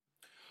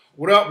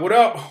What up? What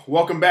up?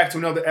 Welcome back to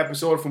another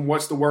episode from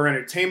What's the Word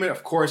Entertainment.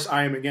 Of course,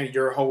 I am again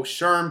your host,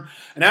 Sherm,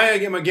 and I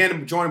am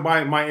again joined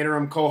by my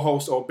interim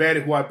co-host,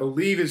 Obed, who I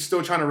believe is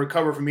still trying to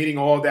recover from eating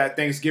all that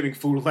Thanksgiving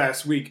food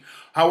last week.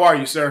 How are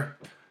you, sir?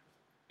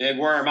 Big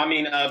Worm.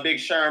 Big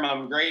Sherm.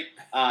 I'm great.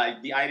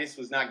 The itis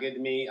was not good to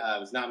me. It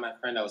was not my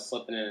friend. I was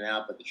slipping in and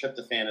out, but the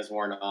tryptophan is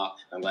worn off.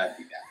 I'm glad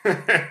to be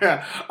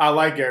back. I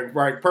like it.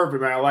 Right.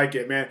 Perfect, man. I like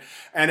it, man.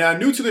 And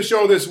new to the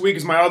show this week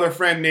is my other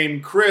friend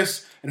named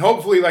Chris. And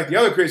hopefully, like the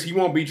other Chris, he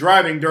won't be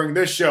driving during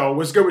this show.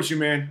 What's good with you,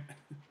 man?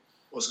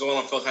 What's going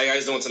on, folks? How you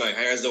guys doing tonight?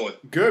 How you guys doing?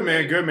 Good,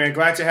 man. Good, man.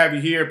 Glad to have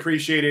you here.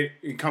 Appreciate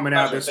it coming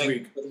out this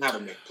week. Thank you for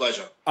having me.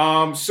 Pleasure.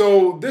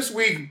 So this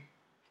week,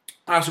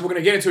 so we're going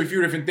to get into a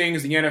few different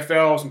things, the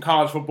NFL, some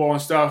college football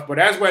and stuff. But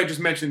as I just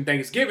mentioned,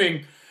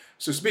 Thanksgiving.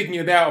 So speaking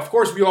of that, of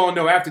course, we all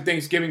know after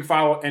Thanksgiving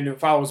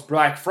follows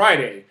Black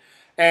Friday.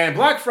 And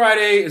Black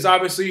Friday is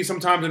obviously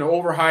sometimes an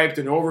overhyped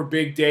and over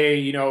big day.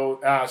 You know,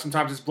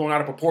 sometimes it's blown out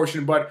of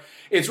proportion. But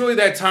it's really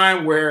that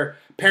time where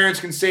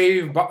parents can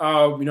save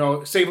a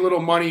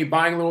little money,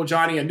 buying little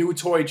Johnny a new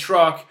toy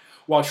truck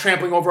while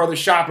trampling over other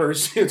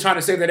shoppers, trying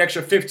to save that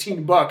extra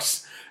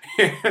 $15.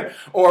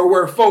 Or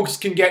where folks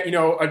can get,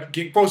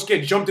 folks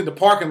get jumped in the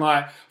parking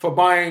lot for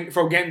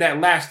getting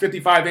that last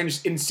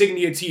 55-inch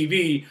Insignia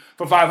TV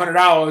for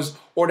 $500,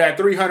 or that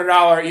 $300,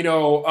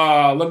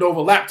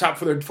 Lenovo laptop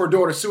for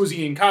daughter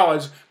Susie in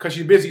college because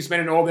she's busy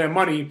spending all their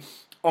money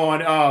on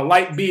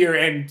light beer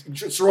and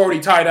sorority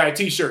tie-dye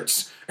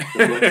T-shirts.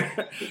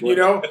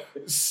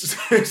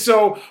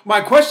 So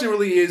my question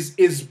really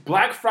is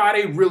Black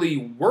Friday really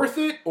worth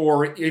it?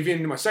 Or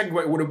even my second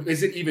question,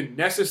 is it even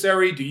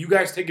necessary? Do you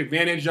guys take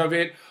advantage of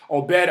it?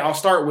 Obed, I'll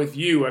start with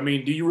you. I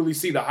mean, do you really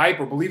see the hype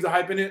or believe the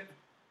hype in it?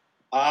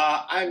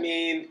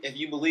 If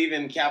you believe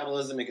in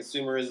capitalism and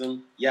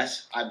consumerism,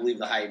 yes, I believe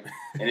the hype.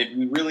 And if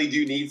you really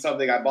do need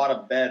something, I bought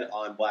a bed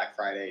on Black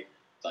Friday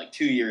like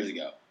 2 years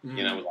ago. Mm-hmm.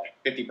 It was like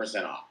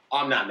 50% off.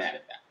 I'm not mad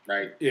at that,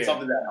 right? Yeah.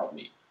 Something that helped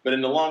me. But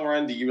in the long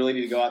run, do you really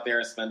need to go out there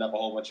and spend up a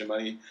whole bunch of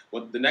money?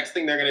 Well, the next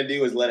thing they're going to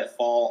do is let it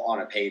fall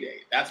on a payday.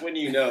 That's when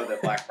you know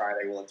that Black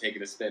Friday will have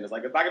taken a spin. It's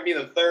like, it's not going to be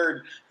the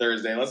third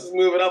Thursday. Let's just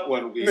move it up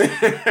 1 week.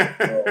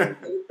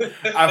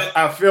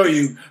 I feel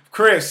you.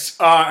 Chris,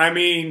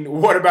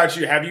 what about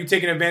you? Have you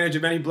taken advantage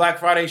of any Black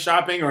Friday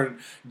shopping, or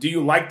do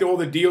you like all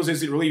the deals?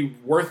 Is it really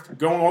worth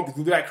going on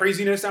through that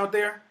craziness out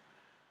there?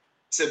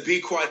 To be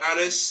quite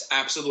honest,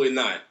 absolutely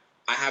not.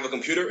 I have a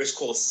computer. It's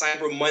called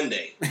Cyber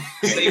Monday.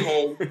 Stay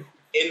home.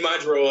 In my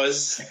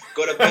drawers,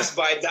 go to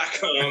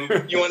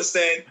bestbuy.com. You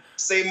understand?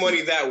 Save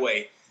money that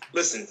way.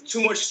 Listen,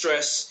 too much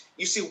stress.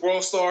 You see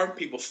World Star,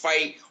 people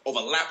fight over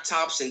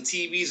laptops and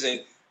TVs,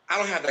 and I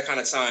don't have that kind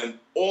of time.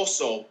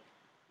 Also,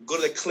 go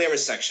to the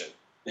clearance section.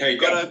 There you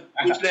go.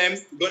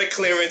 Go to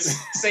clearance,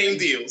 same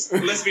deals.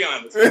 Let's be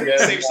honest.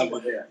 Save some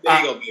money. There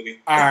you go, baby.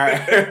 All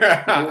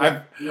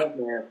right.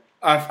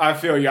 I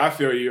feel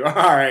you. All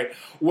right.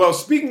 Well,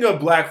 speaking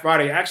of Black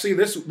Friday, actually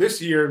this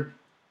year,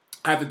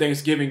 after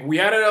Thanksgiving, we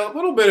added a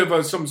little bit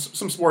of some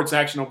sports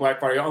action on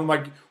Black Friday,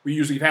 unlike we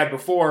usually have had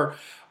before.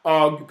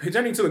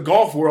 Pretending to the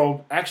golf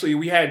world, actually,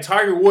 we had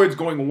Tiger Woods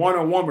going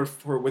one-on-one with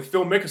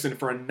Phil Mickelson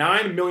for a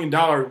 $9 million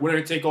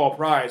winner-take-all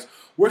prize,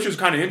 which was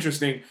kind of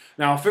interesting.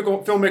 Now, Phil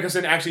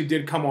Mickelson actually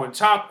did come on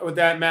top with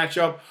that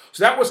matchup,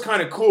 so that was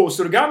kind of cool.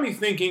 So it got me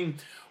thinking,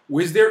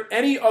 was there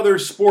any other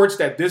sports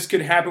that this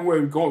could happen where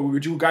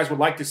you guys would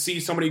like to see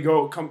somebody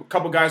a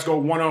couple guys go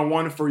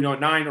one-on-one for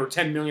 $9 or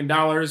 $10 million?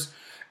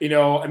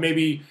 And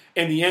maybe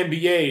in the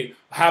NBA,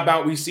 how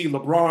about we see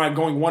LeBron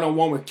going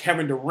one-on-one with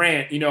Kevin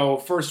Durant,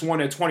 first one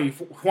at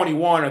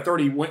 21 or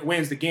 30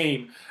 wins the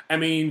game. I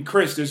mean,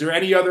 Chris, is there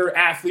any other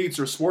athletes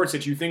or sports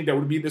that you think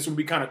this would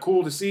be kind of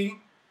cool to see?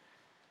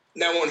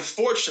 Now,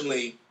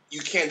 unfortunately,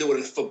 you can't do it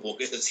in football.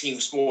 It's a team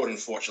sport,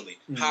 unfortunately.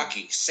 Mm-hmm.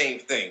 Hockey, same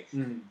thing.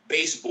 Mm-hmm.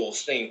 Baseball,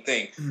 same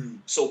thing. Mm-hmm.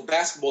 So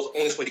basketball is the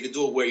only way you can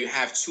do it where you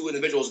have two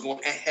individuals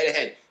going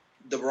head-to-head.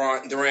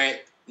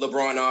 Durant,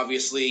 LeBron,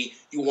 obviously.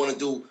 You want to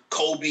do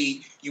Kobe.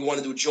 You want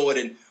to do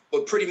Jordan.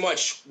 But pretty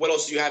much, what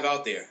else do you have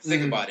out there?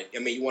 Think about it. I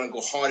mean, you want to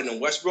go Harden and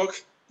Westbrook?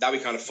 That'd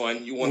be kind of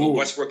fun. You want to go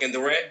Westbrook and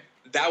Durant?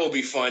 That would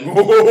be fun. You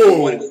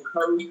want to go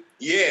Curry?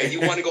 Yeah, you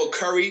want to go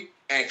Curry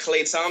and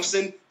Klay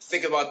Thompson?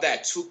 Think about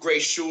that. Two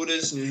great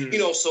shooters.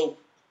 Mm-hmm. So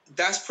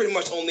that's pretty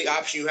much the only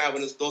option you have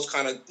when those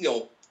kind of,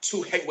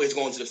 two heavyweights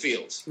going to the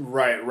fields.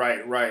 Right.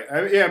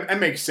 Yeah, that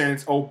makes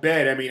sense. Obed,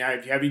 I mean,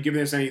 have you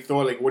given this any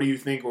thought? Like, what do you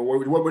think? Or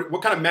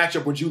what kind of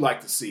matchup would you like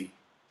to see?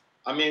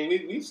 I mean,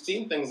 we've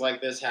seen things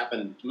like this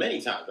happen many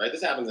times, right?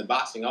 This happens in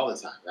boxing all the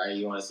time, right?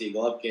 You want to see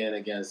Golovkin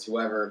against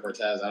whoever,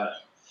 Cortez, I don't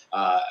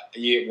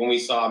know. When we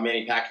saw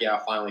Manny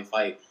Pacquiao finally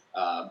fight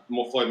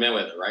Floyd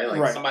Mayweather, right?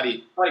 Like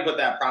somebody put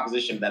that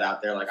proposition bet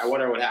out there. Like, I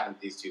wonder what happened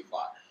if these two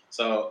fought.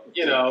 So,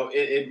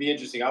 it'd be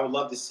interesting. I would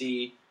love to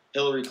see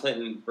Hillary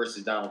Clinton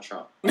versus Donald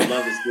Trump. I'd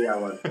love to see that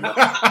one.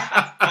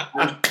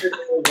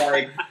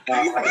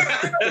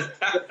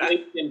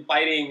 In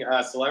fighting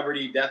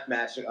celebrity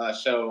deathmatch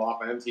show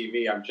off of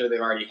MTV. I'm sure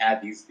they've already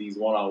had these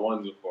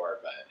one-on-ones before,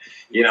 but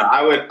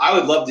I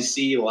would love to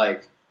see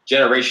like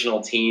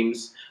generational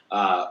teams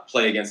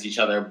play against each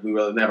other. We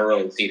will never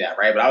really see that,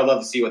 right? But I would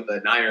love to see what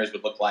the Niners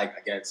would look like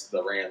against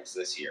the Rams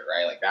this year,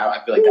 right? Like that,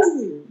 I feel like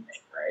that's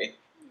right.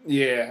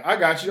 Yeah, I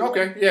got you.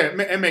 Okay, yeah,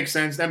 it makes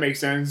sense. That makes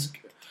sense.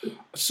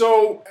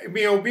 So,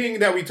 being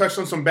that we touched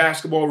on some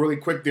basketball really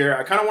quick there,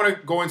 I kind of want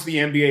to go into the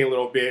NBA a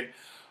little bit.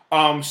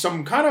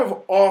 Some kind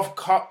of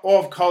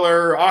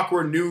off-color,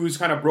 awkward news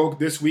kind of broke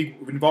this week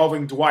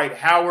involving Dwight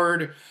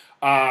Howard.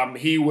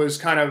 He was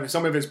kind of,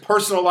 some of his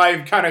personal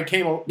life kind of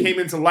came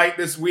into light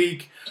this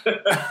week.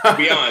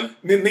 Beyond.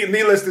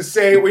 Needless to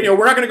say, we're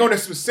not going to go into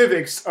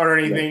specifics or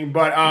anything,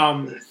 but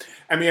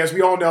as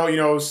we all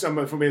know,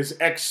 some from his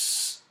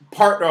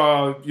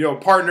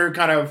partner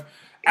kind of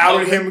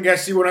outed him. I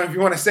guess if you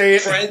want to say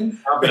it. Friends,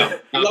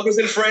 lovers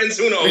and friends.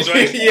 Who knows,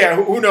 right? Yeah,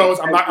 who knows?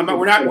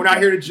 We're not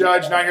here to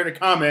judge, not here to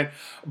comment.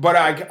 But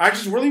I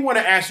just really want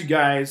to ask you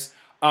guys,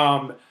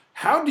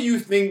 how do you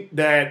think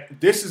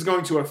that this is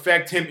going to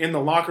affect him in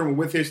the locker room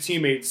with his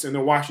teammates in the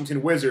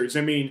Washington Wizards?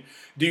 I mean,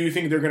 do you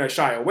think they're going to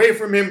shy away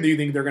from him? Do you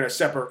think they're going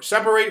to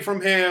separate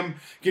from him?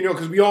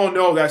 Because we all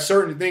know that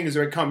certain things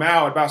that come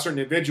out about certain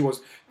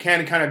individuals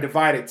can kind of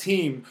divide a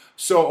team.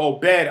 So,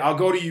 Obed, I'll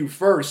go to you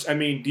first. I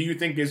mean, do you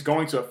think it's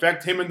going to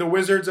affect him and the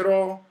Wizards at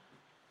all?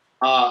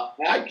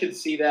 I could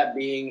see that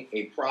being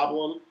a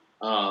problem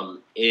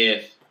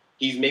if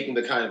he's making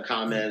the kind of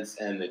comments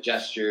and the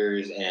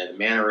gestures and the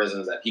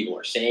mannerisms that people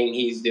are saying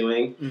he's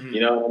doing. Mm-hmm.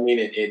 You know what I mean?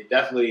 It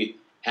definitely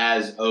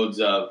has odes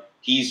of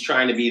he's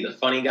trying to be the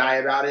funny guy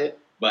about it,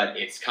 but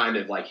it's kind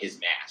of like his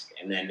mask.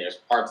 And then there's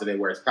parts of it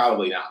where it's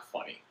probably not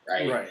funny,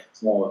 right? Right.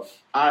 So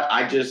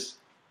I just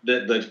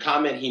the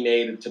comment he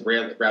made to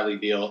Bradley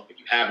Beal, if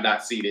you have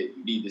not seen it,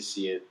 you need to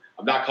see it.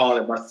 I'm not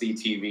calling it must-see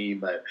TV,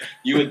 but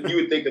you would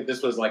think that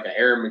this was like an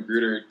Aaron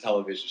Magruder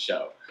television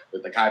show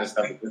with the kind of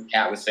stuff that this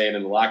cat was saying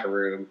in the locker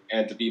room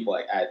and to people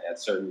at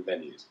certain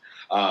venues.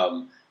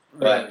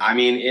 But I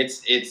mean,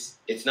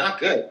 it's not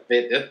good.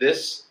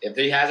 If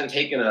he hasn't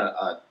taken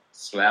a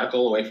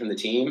sabbatical away from the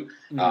team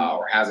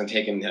or hasn't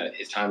taken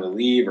his time to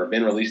leave or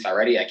been released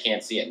already, I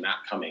can't see it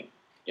not coming.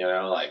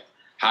 Like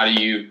how do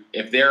you,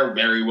 if they're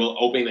very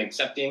open and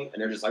accepting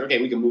and they're just like,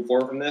 okay, we can move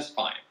forward from this,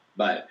 fine.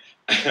 But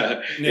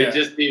it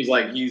just seems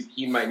like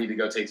he might need to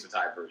go take some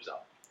time for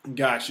himself.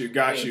 Got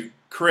you.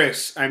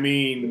 Chris, I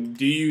mean,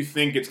 do you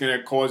think it's going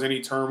to cause any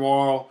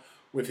turmoil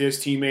with his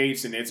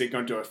teammates, and is it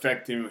going to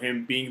affect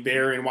him being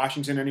there in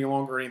Washington any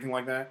longer or anything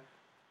like that?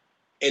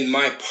 In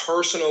my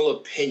personal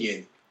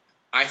opinion,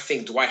 I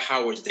think Dwight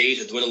Howard's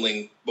days are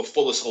dwindling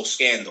before this whole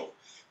scandal.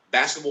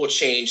 Basketball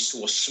changed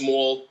to a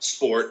small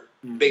sport.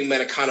 Big men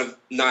are kind of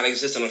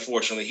non-existent,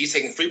 unfortunately. He's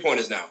taking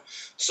three-pointers now.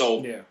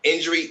 So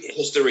injury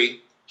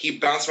history, he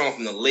bounced around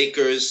from the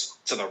Lakers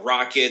to the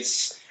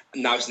Rockets.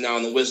 Now he's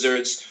in the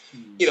Wizards.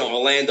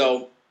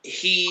 Orlando,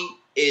 he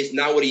is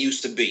not what he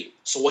used to be.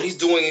 So what he's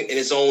doing in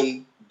his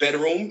own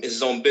bedroom is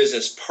his own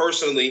business.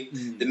 Personally,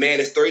 the man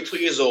is 32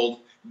 years old,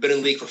 been in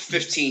the league for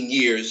 15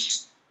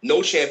 years,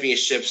 no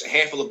championships, a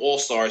handful of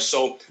all-stars.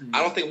 So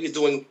I don't think what he's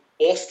doing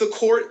off the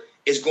court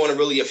is going to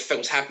really affect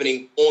what's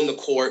happening on the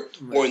court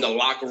or in the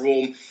locker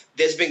room.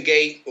 There's been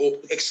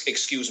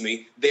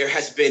there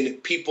has been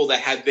people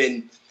that have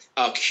been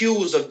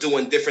accused of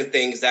doing different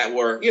things that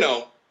were,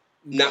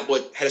 not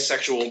what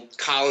heterosexual.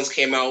 Collins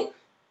came out,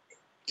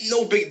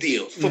 no big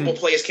deal. Football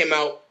players came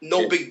out,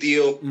 no big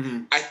deal.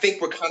 I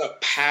think we're kind of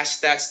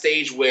past that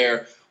stage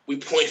where we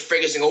point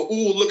fingers and go,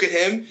 ooh, look at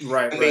him.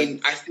 Right. I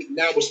mean, I think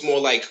now it's more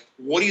like,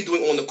 what are you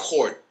doing on the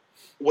court?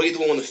 What are you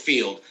doing on the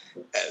field?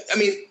 I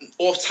mean,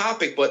 off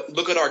topic, but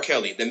look at R.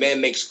 Kelly. The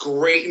man makes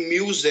great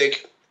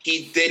music.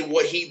 He did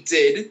what he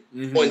did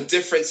on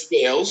different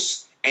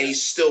scales, and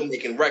he's still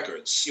making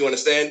records. You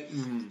understand?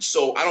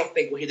 So I don't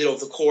think what he did off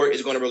the court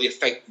is going to really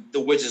affect the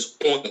Wizards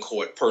on the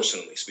court,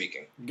 personally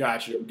speaking.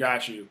 Got you.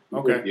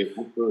 Okay. Yeah,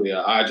 absolutely.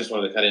 I just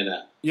wanted to cut in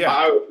that. Yeah.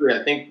 I would agree.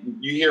 I think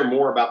you hear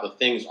more about the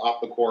things off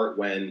the court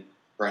when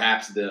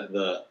perhaps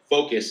the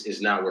focus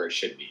is not where it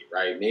should be,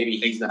 right? Maybe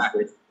he's not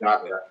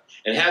there.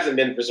 It hasn't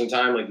been for some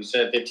time, like you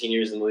said, 15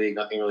 years in the league,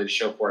 nothing really to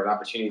show for it, an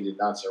opportunity to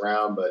bounce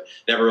around, but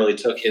never really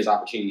took his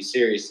opportunity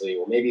seriously.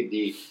 Well, maybe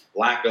the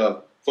lack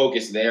of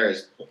focus there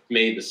has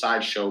made the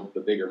sideshow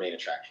the bigger main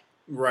attraction.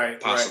 Right.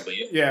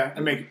 Possibly. Right. Yeah,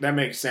 that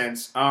makes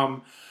sense.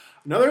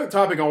 Another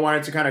topic I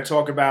wanted to kind of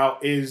talk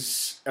about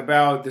is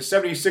about the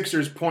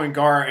 76ers point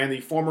guard and the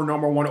former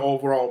number 1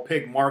 overall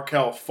pick,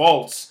 Markelle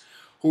Fultz,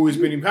 who has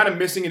been kind of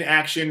missing in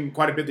action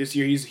quite a bit this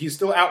year. He's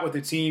still out with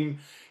the team.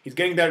 He's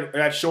getting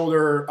that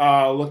shoulder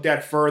looked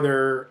at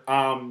further.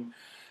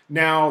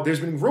 Now, there's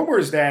been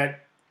rumors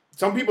that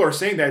some people are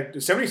saying that the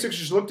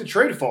 76ers look to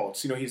trade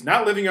Fultz. He's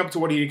not living up to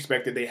what he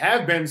expected. They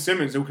have Ben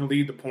Simmons who can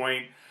lead the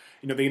point.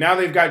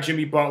 They've got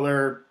Jimmy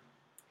Butler,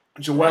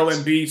 Joel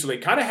Embiid, so they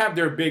kind of have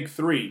their big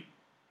three.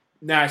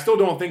 Now, I still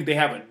don't think they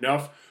have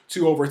enough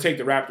to overtake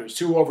the Raptors,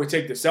 to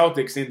overtake the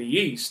Celtics in the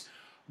East.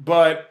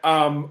 But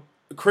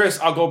Chris,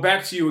 I'll go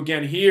back to you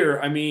again here.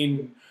 I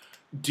mean,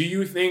 Do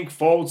you think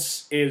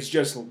Fultz is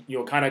just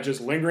kind of just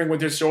lingering with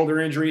his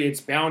shoulder injury?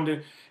 It's bound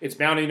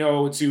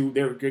to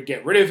they're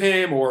get rid of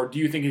him, or do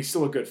you think he's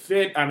still a good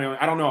fit? I mean,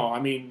 I don't know.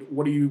 I mean,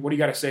 what do you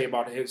got to say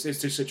about his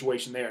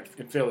situation there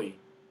in Philly?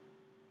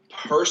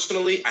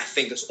 Personally, I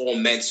think it's all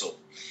mental.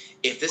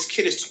 If this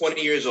kid is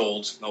 20 years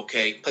old,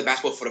 okay, played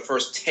basketball for the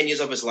first 10 years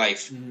of his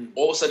life,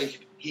 all of a sudden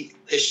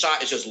his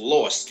shot is just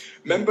lost.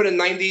 Remember the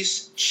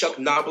 90s? Chuck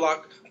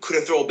Knobloch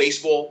couldn't throw a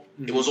baseball.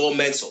 It was all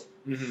mental.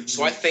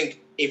 So I think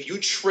if you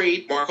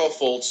trade Markelle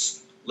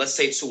Fultz, let's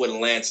say to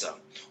Atlanta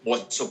or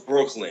to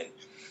Brooklyn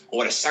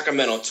or to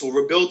Sacramento, to a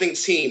rebuilding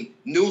team,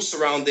 new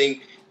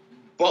surrounding,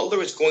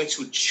 Butler is going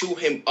to chew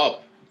him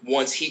up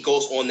once he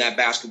goes on that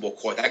basketball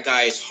court. That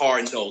guy is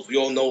hard-nosed. We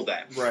all know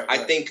that. Right. I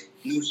think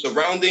new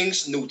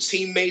surroundings, new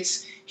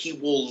teammates, he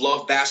will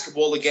love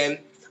basketball again.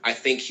 I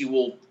think he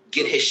will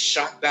get his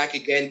shot back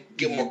again,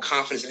 get more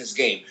confidence in his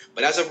game.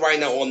 But as of right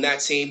now on that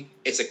team,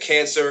 it's a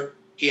cancer.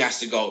 He has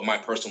to go, in my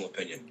personal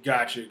opinion.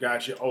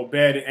 Gotcha. Obed,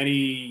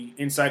 any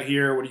insight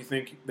here? What do you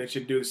think they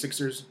should do, the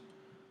Sixers?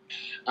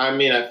 I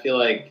mean, I feel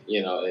like,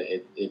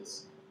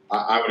 it's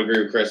I would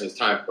agree with Chris. It's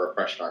time for a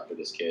fresh start for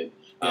this kid.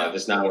 If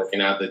it's not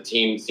working out, the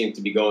team seems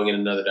to be going in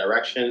another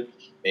direction.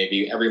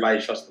 Maybe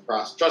everybody trusted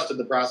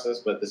the process,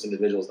 but this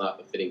individual is not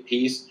the fitting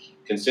piece.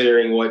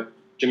 Considering what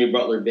Jimmy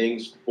Butler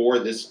brings for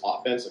this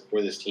offense and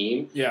for this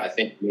team, I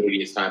think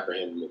maybe it's time for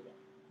him to move on.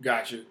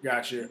 Gotcha.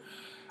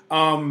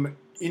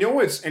 You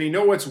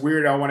know what's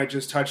weird? I want to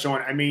just touch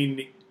on. I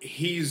mean,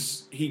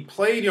 he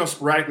played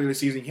sporadically this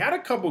season. He had a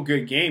couple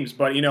good games,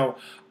 but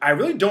I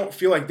really don't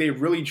feel like they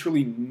really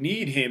truly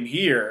need him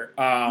here.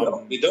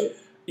 No, they don't.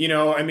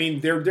 I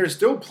mean, they're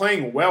still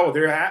playing well.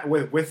 They're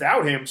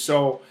without him.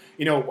 So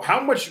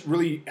how much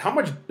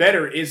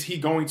better is he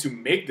going to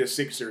make the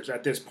Sixers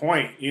at this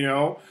point?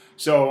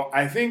 So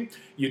I think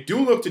you do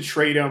look to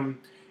trade him.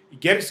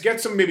 Get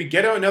some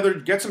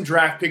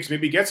draft picks,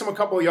 maybe get a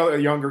couple of other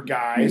younger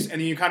guys, and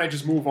then you kind of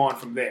just move on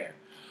from there.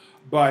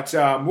 But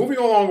moving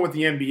along with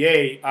the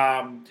NBA,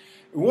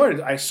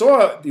 I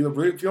saw, I don't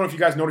know if you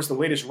guys noticed the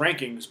latest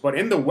rankings, but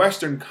in the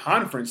Western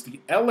Conference, the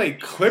LA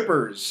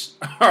Clippers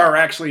are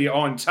actually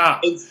on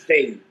top.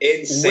 Insane.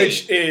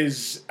 Which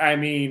is, I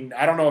mean,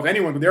 I don't know if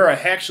anyone, but they're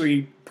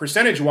actually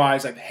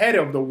percentage-wise ahead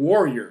of the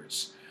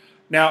Warriors.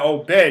 Now,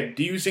 Obed,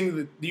 do you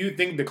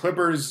think the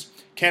Clippers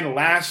can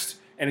last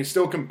and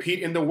still compete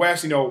in the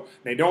West?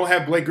 They don't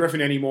have Blake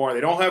Griffin anymore. They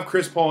don't have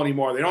Chris Paul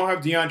anymore. They don't have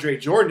DeAndre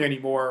Jordan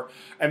anymore.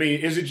 I mean,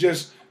 is it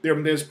just they're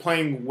just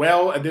playing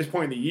well at this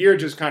point in the year,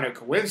 just kind of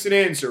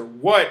coincidence, or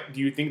what? Do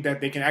you think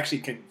that they can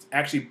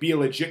actually be a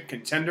legit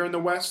contender in the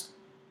West?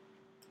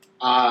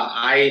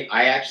 I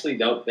actually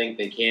don't think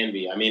they can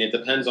be. I mean, it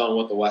depends on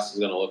what the West is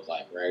going to look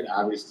like, right?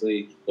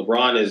 Obviously,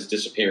 LeBron is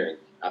disappearing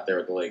out there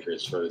with the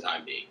Lakers for the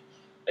time being.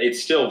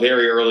 It's still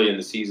very early in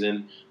the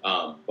season,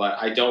 but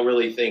I don't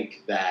really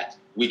think that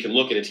we can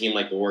look at a team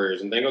like the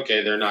Warriors and think,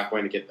 okay, they're not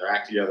going to get their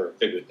act together and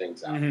figure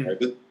things out. Right?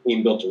 This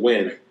team built to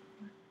win.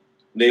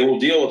 They will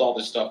deal with all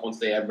this stuff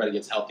once everybody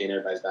gets healthy and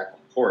everybody's back on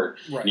the court,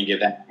 and you get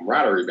that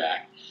camaraderie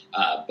back.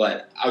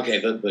 But, okay,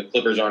 the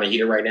Clippers are on a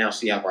heater right now.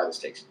 See how far this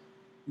takes.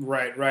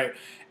 Right.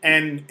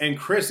 And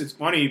Chris, it's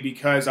funny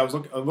because I was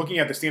looking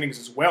at the standings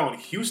as well,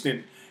 and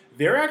Houston,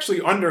 they're actually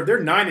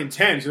they're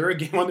 9-10, so they're a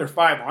game under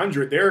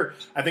 500. They're,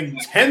 I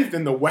think, 10th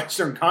in the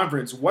Western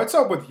Conference. What's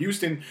up with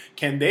Houston?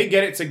 Can they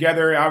get it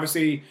together?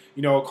 Obviously,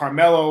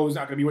 Carmelo's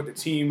not going to be with the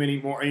team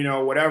anymore,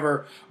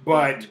 whatever.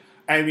 But,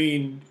 I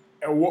mean,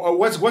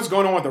 what's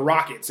going on with the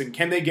Rockets, and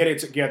can they get it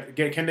together?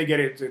 Can they get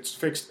it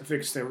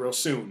fixed real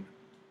soon?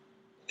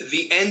 At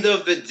the end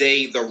of the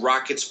day, the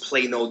Rockets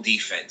play no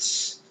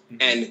defense.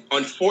 And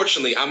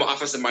unfortunately, I'm an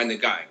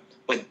offensive-minded guy.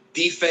 But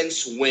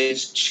defense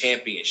wins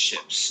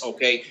championships,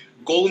 okay?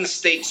 Golden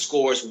State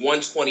scores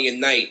 120 a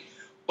night,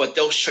 but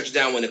they'll shut you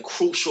down in the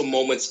crucial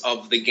moments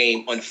of the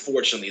game,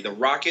 unfortunately. The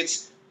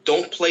Rockets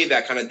don't play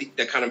that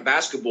kind of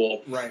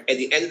basketball. Right. At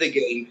the end of the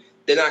game,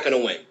 they're not going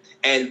to win.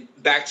 And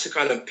back to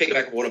kind of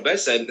piggyback on what Abed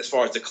said, as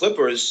far as the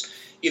Clippers,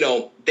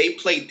 they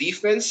play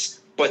defense,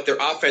 but their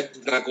offense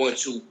is not going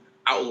to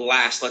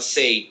outlast, let's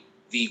say,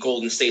 the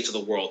Golden States of the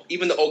world,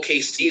 even the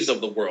OKCs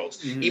of the world,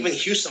 even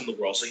Houston of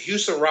the world. So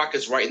Houston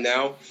Rockets right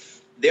now,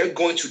 they're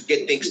going to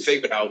get things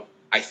figured out.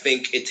 I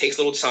think it takes a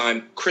little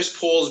time. Chris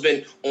Paul's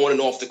been on and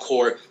off the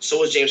court.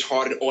 So is James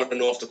Harden on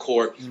and off the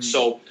court.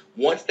 So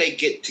once they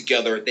get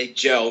together, they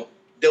gel,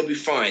 they'll be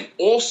fine.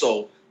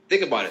 Also,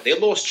 think about it. They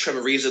lost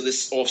Trevor Ariza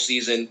this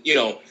offseason.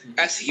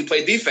 He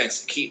played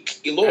defense. He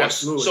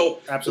lost.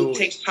 Absolutely. It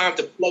takes time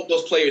to plug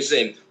those players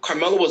in.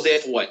 Carmelo was there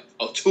for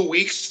 2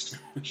 weeks?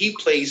 He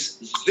plays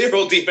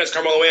zero defense,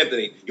 Carmelo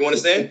Anthony. You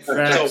understand?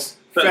 Facts.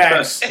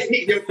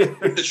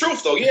 The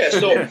truth, though, yeah.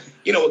 So,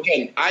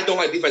 again, I don't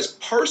like defense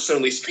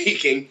personally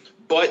speaking,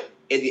 but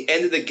at the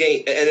end of the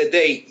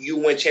day, you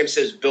win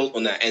championships built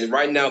on that. And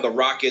right now, the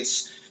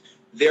Rockets,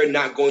 they're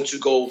not going to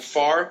go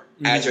far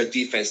as their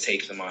defense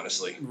takes them,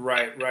 honestly.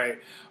 Right.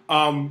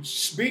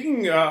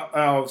 Speaking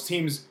of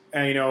teams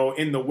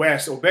in the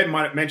West. Obed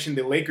might have mentioned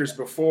the Lakers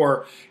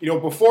before.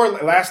 Before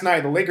last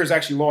night, the Lakers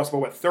actually lost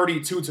by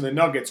 32 to the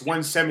Nuggets,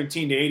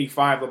 117-85.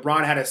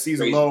 LeBron had a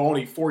season low,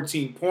 only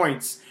 14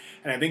 points,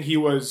 and I think he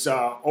was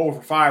 0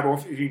 for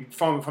 5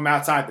 from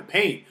outside the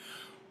paint.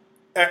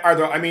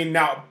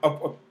 Now,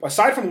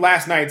 aside from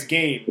last night's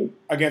game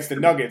against the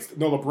Nuggets,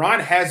 LeBron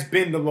has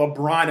been the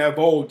LeBron of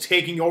old,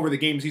 taking over the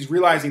games. He's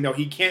realizing, though,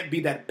 he can't be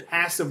that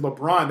passive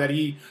LeBron that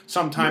he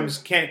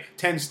sometimes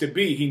tends to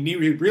be.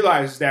 He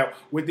realizes that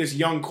with this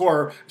young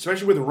core,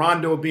 especially with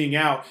Rondo being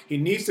out, he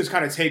needs to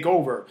kind of take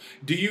over.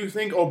 Do you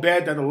think, Obed,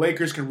 that the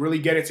Lakers can really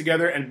get it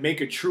together and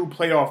make a true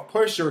playoff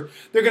push, or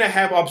they're going to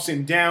have ups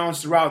and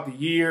downs throughout the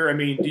year?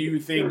 Do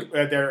you think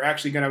that they're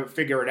actually going to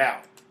figure it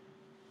out?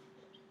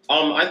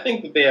 I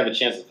think that they have a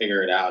chance to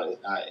figure it out.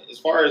 As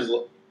far as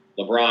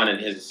LeBron and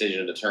his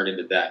decision to turn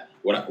into that,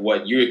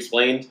 what you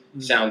explained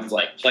sounds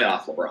like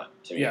playoff LeBron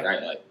to me,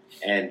 right?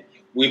 And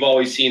we've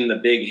always seen the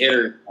big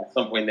hitter at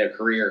some point in their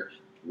career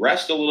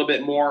rest a little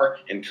bit more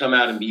and come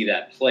out and be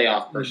that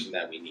playoff person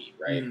that we need,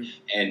 right?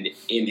 And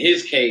in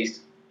his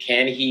case,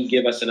 can he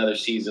give us another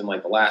season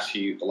like the last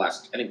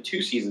I think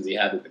 2 seasons he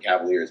had with the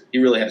Cavaliers? He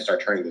really had to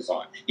start turning this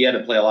on. He had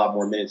to play a lot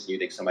more minutes than you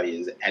think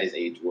somebody at his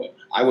age would.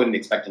 I wouldn't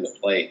expect him to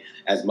play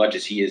as much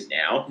as he is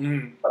now,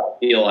 but I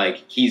feel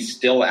like he's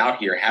still out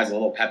here, has a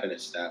little pep in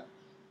his step.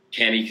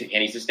 Can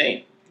he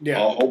sustain? Yeah.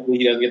 Hopefully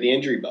he doesn't get the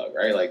injury bug,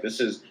 right? Like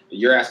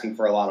you're asking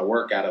for a lot of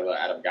work out of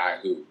a guy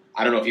who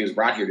I don't know if he was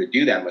brought here to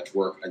do that much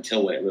work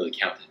until when it really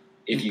counted,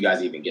 if you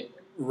guys even get there.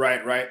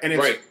 Right. And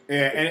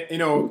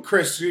it's,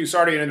 Chris,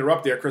 sorry to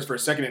interrupt there, Chris, for a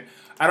second.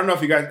 I don't know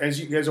if you guys,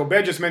 as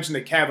Obed just mentioned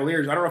the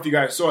Cavaliers, I don't know if you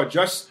guys saw it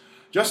just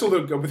a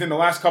little within the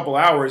last couple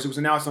hours. It was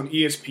announced on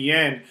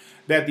ESPN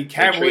that the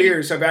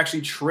Cavaliers have actually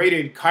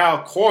traded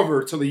Kyle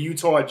Korver to the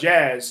Utah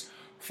Jazz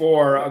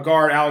for a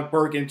guard Alec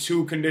Burke and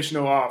 2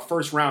 conditional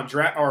conditional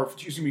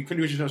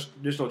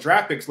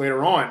draft picks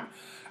later on.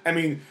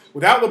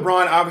 Without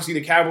LeBron, obviously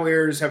the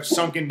Cavaliers have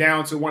sunken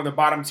down to one of the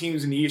bottom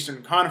teams in the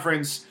Eastern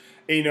Conference.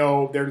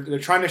 They're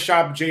trying to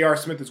shop J.R.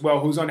 Smith as well,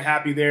 who's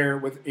unhappy there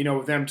with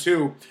them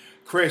too.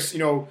 Chris,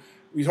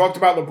 we talked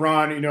about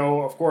LeBron.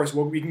 Of course,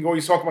 we can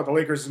always talk about the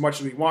Lakers as much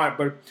as we want,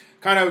 but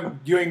kind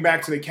of going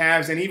back to the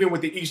Cavs and even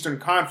with the Eastern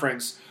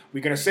Conference,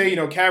 we're going to say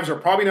Cavs are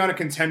probably not a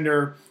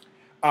contender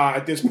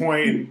at this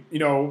point. And,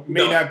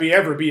 may not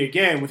ever be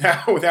again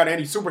without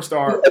any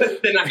superstar.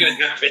 They're not going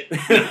to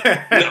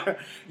happen.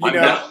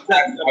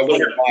 I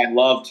wonder why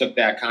Love took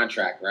that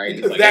contract, right?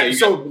 He's like, hey,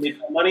 you need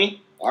some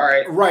money. All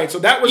right. Right. So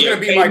that was going to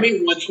be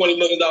me $20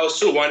 million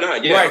too. Why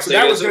not? Yeah, right. So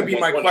that was going to be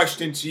my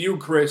question to you,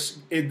 Chris.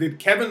 Did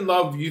Kevin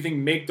Love, you think,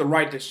 make the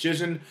right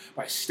decision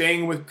by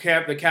staying with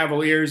the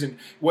Cavaliers? And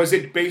was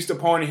it based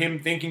upon him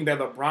thinking that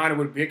LeBron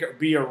would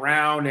be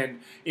around and,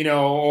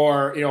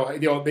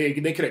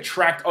 they could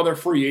attract other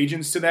free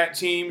agents to that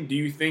team? Do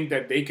you think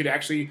that they could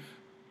actually,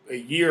 a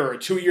year or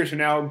 2 years from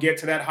now, get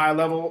to that high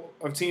level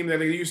of team that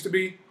they used to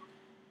be?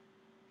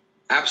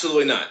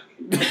 Absolutely not.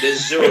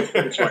 There's 0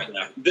 chance right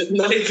now. There's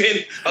not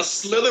even a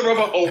slither of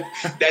a hope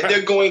that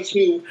they're going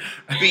to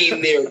be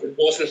near the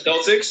Boston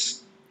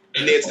Celtics,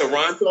 near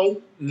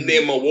Toronto,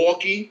 near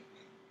Milwaukee,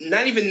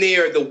 not even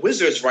near the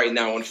Wizards right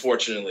now,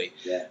 unfortunately.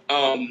 Yeah.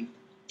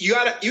 You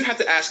have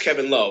to ask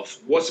Kevin Love,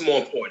 what's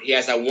more important? He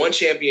has that 1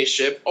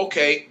 championship.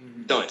 Okay,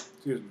 done.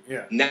 Excuse me.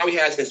 Yeah. Now he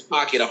has in his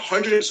pocket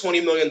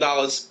 $120 million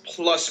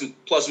plus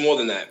more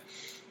than that.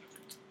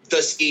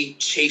 Does he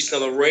chase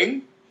another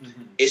ring?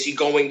 Mm-hmm. Is he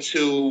going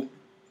to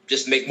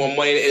just make more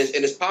money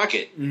in his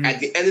pocket? Mm-hmm. At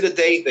the end of the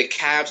day, the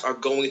Cavs are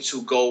going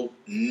to go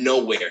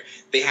nowhere.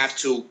 They have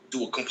to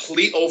do a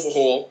complete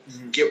overhaul.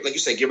 Mm-hmm. Like you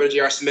said, get rid of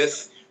J.R.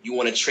 Smith. You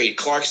want to trade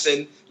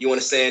Clarkson. You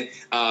want to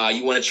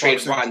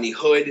trade Rodney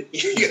Hood.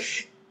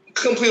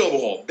 Complete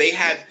overhaul.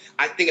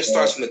 I think it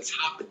starts from the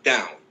top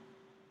down.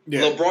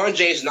 Yeah. LeBron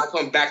James is not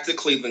coming back to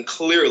Cleveland,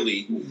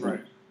 clearly.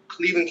 Right.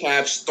 Cleveland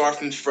Cavs, start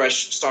from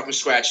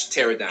scratch,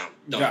 tear it down.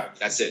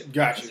 That's it.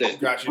 Gotcha. I'm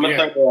going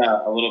to throw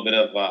a little bit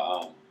of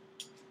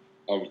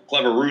a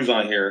clever ruse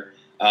on here.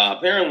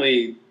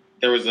 Apparently,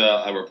 there was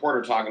a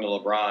reporter talking to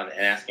LeBron and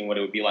asking what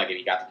it would be like if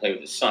he got to play with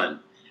his son.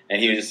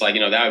 And he was just like,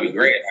 that would be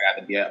great if I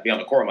got to be on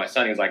the court with my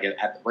son. He was like, at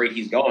the rate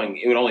he's going,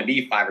 it would only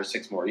be 5 or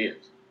 6 more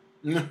years.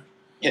 Yeah.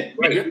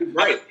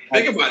 Right.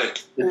 Think about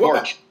it. The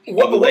torch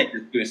of the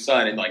Lakers to his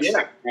son and on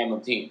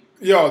the team.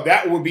 Yo,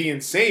 that would be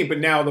insane. But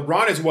now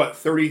LeBron is what,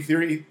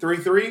 33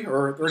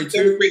 or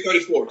 32?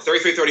 34.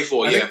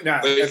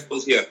 Yeah.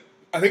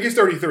 I think he's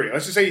 33.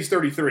 Let's just say he's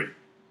 33.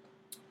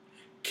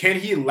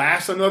 Can he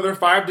last another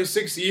 5 to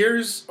 6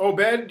 years,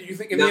 Obed, do you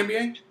think, in the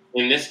NBA?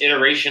 In this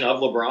iteration of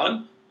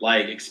LeBron,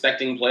 like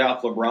expecting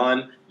playoff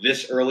LeBron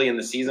this early in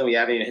the season, we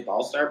haven't even hit the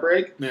All-Star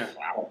break? Yeah.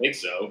 I don't think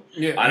so.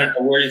 Yeah. I don't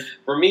know where.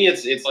 For me,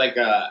 it's like,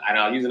 and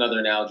I'll use another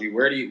analogy.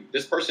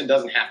 This person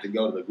doesn't have to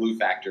go to the glue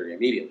factory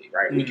immediately,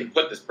 right? Mm-hmm. We can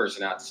put this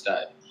person out to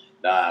stud.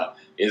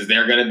 Is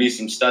there going to be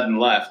some studding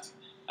left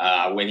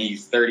when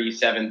he's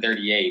 37,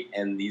 38?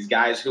 And these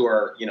guys who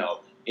are,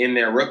 in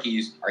their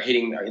rookies are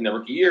hitting in their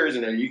rookie years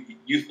and their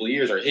youthful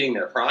years are hitting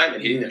their prime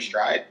and hitting their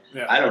stride.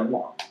 Yeah. I don't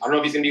know. I don't know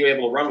if he's going to be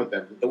able to run with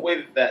them. But the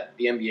way that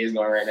the NBA is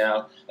going right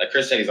now, like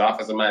Chris said, he's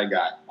offensive minded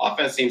guy.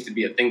 Offense seems to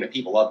be a thing that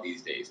people love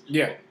these days.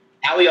 Yeah.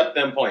 Tally up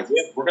them points.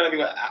 We're going to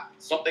be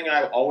something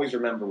I always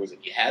remember was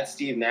if you had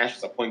Steve Nash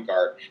as a point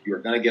guard, you were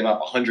going to give up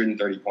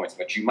 130 points,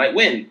 but you might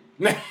win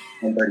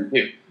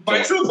 132.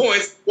 By 2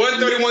 points,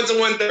 131 to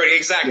 130,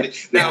 exactly.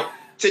 Yeah. Now,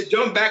 to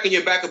jump back in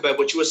your back a bit,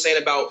 what you were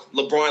saying about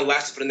LeBron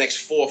lasting for the next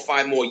 4 or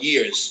 5 more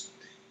years,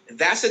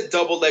 that's a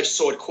double-edged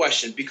sword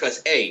question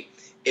because, A,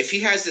 if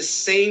he has the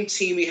same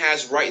team he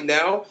has right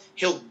now,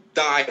 he'll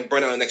die and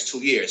burn out in the next 2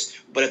 years.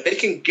 But if they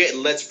can get,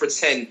 let's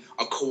pretend,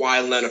 a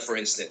Kawhi Leonard, for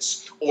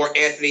instance, or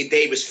Anthony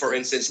Davis, for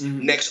instance,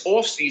 next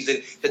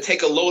offseason to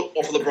take a load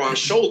off of LeBron's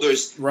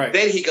shoulders,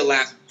 then he can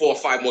last 4 or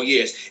 5 more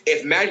years.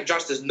 If Magic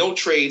Johnson does no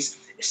trades,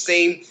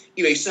 same,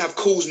 you still have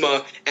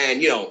Kuzma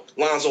and,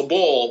 Lonzo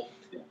Ball,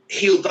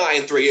 he'll die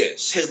in 3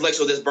 years. His legs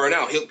will just burn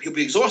out. He'll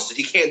be exhausted.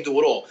 He can't do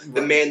it all. Right.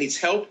 The man needs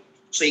help,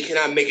 so he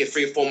cannot make it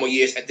 3 or 4 more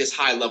years at this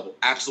high level.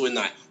 Absolutely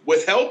not.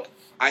 With help,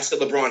 I said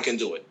LeBron can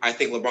do it. I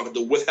think LeBron can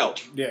do it with help.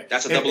 Yeah.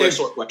 That's a double-edged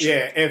sword question.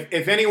 Yeah,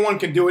 if anyone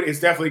can do it, it's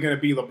definitely going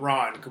to be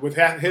LeBron. With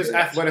his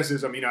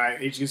athleticism,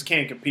 he just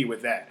can't compete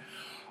with that.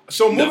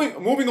 So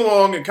moving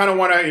along, and kind of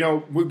want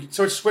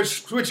to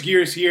switch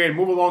gears here and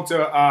move along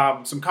to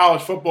some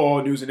college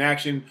football news and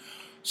action.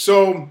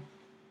 So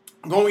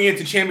going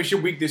into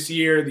championship week this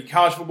year, the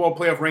college football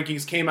playoff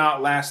rankings came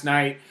out last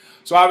night.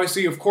 So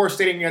obviously, of course,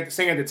 staying at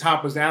the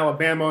top was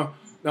Alabama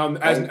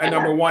as at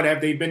number 1.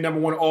 They've been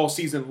number 1 all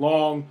season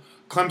long.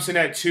 Clemson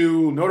at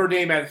 2, Notre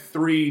Dame at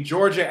 3,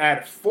 Georgia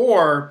at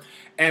 4,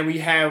 and we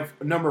have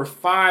number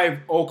 5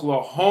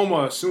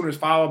 Oklahoma Sooners,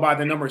 followed by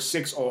the number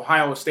 6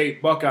 Ohio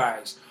State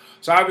Buckeyes.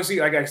 So obviously,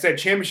 like I said,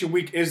 championship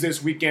week is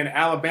this weekend.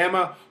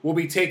 Alabama will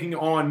be taking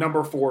on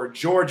number 4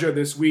 Georgia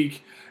this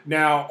week.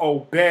 Now,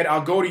 Obed,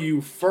 I'll go to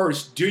you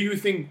first. Do you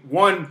think,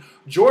 1,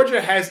 Georgia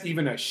has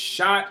even a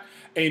shot?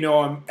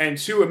 And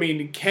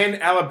 2, can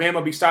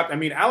Alabama be stopped?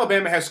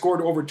 Alabama has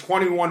scored over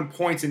 21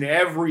 points in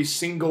every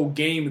single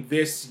game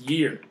this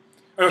year.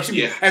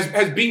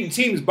 Has beaten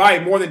teams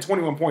by more than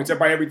 21 points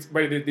by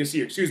this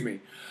year. Excuse me.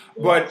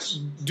 But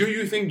do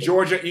you think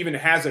Georgia even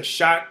has a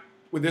shot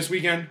with this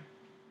weekend?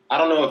 I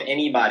don't know if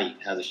anybody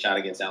has a shot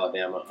against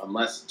Alabama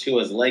unless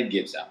Tua's leg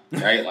gives out,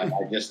 right?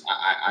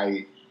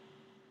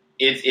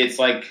 It's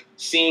like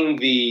seeing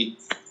the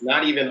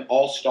not even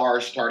all-star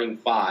starting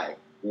 5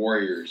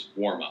 Warriors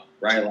warm up,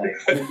 right?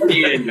 Like, what are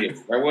you going to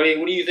do? Right? What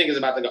do you think is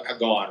about to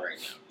go on right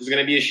now? Is it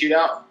going to be a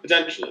shootout?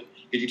 Potentially.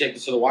 Could you take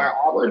this to the wire?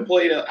 Auburn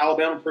played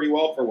Alabama pretty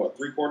well for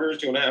 3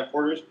 quarters, 2.5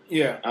 quarters.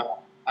 Yeah.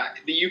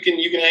 You can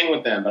hang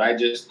with them, but I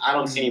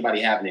don't see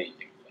anybody having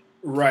anything.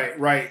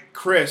 Right.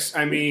 Chris,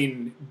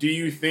 do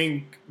you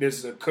think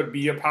this could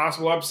be a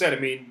possible upset?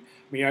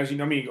 As you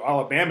know,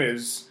 Alabama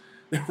is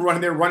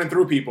they're running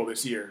through people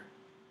this year.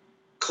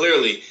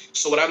 Clearly.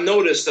 So what I've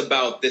noticed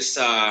about this,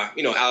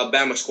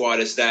 Alabama squad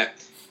is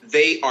that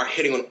they are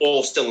hitting on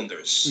all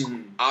cylinders,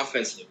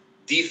 offensively,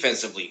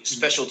 defensively,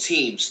 special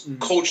teams,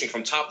 coaching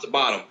from top to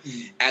bottom.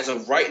 As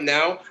of right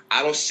now,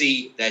 I don't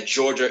see that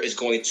Georgia is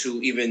going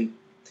to even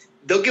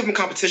 – they'll give them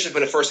competition for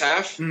the first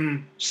half.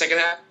 Second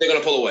half, they're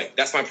going to pull away.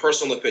 That's my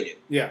personal opinion.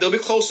 Yeah. They'll be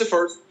close at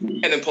first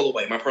and then pull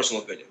away, my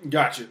personal opinion.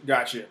 Gotcha.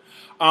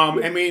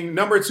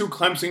 Number 2,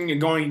 Clemson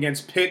going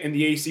against Pitt in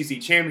the ACC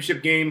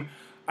championship game.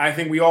 I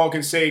think we all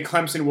can say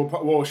Clemson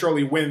will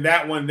surely win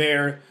that one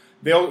there.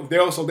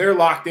 They're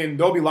locked in.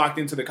 They'll be locked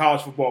into the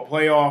college football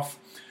playoff.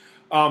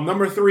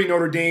 Number 3,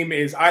 Notre Dame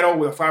is idle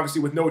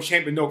with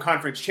no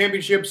conference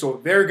championship, so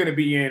they're going to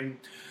be in.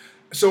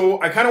 So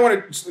I kind of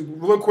want to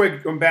real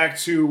quick go back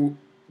to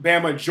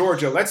Bama,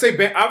 Georgia. Let's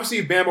say obviously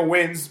if Bama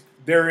wins,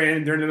 they're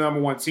in. They're the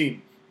number 1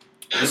 team.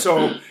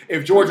 So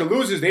if Georgia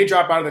loses, they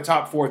drop out of the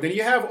top 4. Then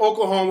you have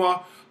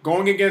Oklahoma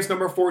going against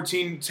number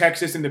 14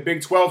 Texas in the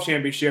Big 12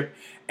 championship.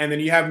 And then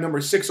you have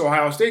number 6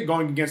 Ohio State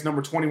going against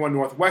number 21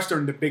 Northwestern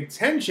in the Big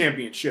 10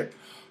 championship.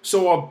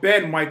 So,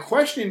 Ben, my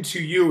question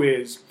to you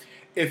is,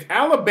 if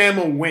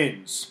Alabama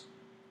wins,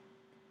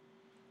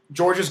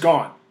 Georgia's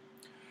gone.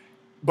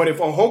 But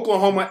if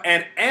Oklahoma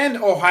and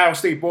Ohio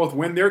State both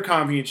win their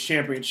conference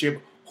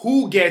championship,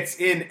 who gets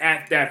in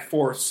at that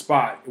 4th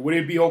spot? Would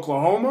it be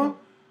Oklahoma,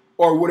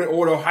 or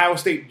would Ohio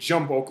State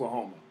jump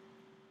Oklahoma?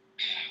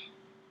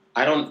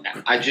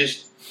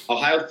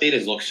 Ohio State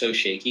has looked so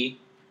shaky.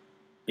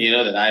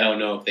 That I don't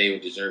know if they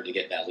would deserve to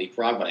get that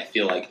leapfrog, but I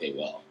feel like they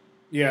will.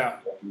 Yeah.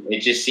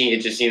 It just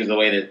seems the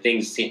way that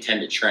things tend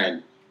to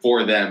trend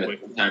for them at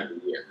the time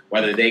of the year.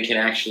 Whether they can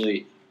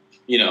actually,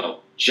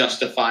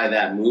 justify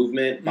that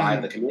movement by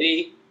the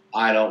committee,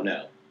 I don't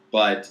know.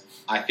 But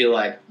I feel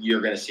like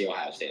you're going to see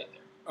Ohio State up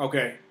there.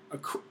 Okay.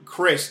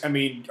 Chris,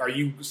 are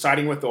you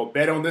siding with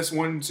Obed on this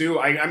one too?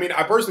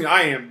 I personally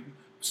am.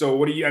 So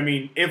what do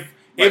you,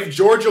 if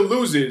Georgia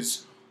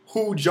loses,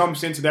 who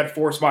jumps into that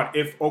 4th spot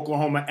if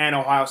Oklahoma and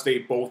Ohio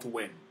State both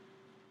win?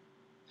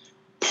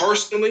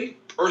 Personally,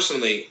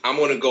 I'm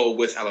going to go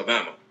with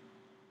Alabama.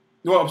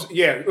 Well,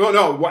 yeah. Well,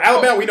 no. Well,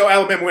 Alabama, we know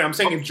Alabama win. I'm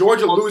saying if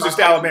Georgia loses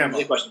to Alabama.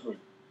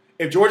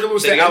 If Georgia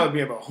loses to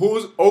Alabama,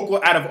 who's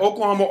out of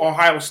Oklahoma,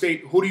 Ohio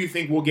State, who do you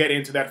think will get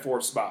into that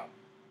fourth spot?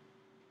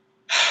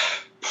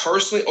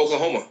 Personally,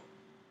 Oklahoma.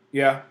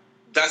 Yeah.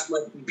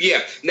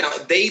 Now,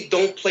 they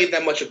don't play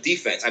that much of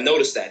defense. I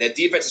noticed that. Their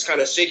defense is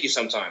kind of shaky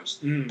sometimes.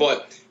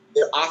 But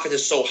their offense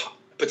is so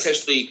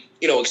potentially,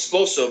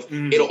 explosive,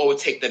 it'll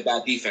overtake the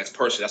bad defense.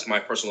 Personally, that's my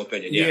personal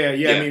opinion. Yeah.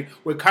 I mean,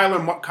 with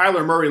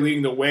Kyler Murray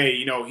leading the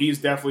way, he's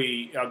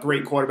definitely a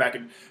great quarterback.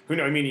 And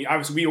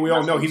obviously we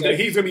all know he's going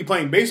to be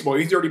playing baseball.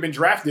 He's already been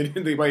drafted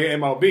by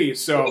MLB.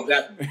 So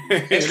exactly.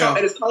 And it's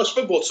college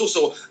football too.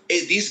 So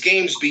these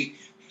games be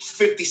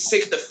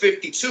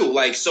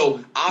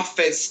 56-52.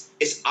 Offense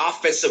is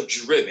offensive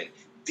driven.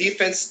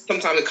 Defense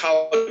sometimes in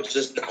college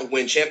does not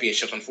win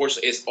championships.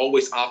 Unfortunately, it's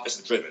always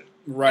offensive driven.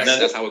 Right.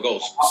 That's how it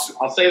goes.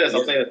 I'll say this.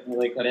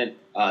 Really cut in.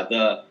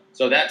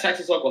 So that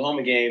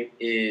Texas-Oklahoma game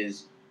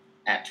is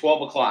at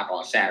 12 o'clock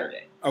on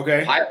Saturday.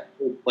 Okay. Ohio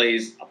State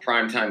plays a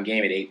primetime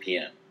game at 8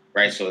 p.m.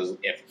 Right. So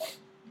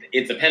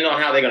it depends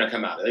on how they're going to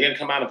come out. Are they going to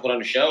come out and put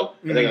on a show?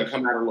 Or are they going to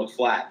come out and look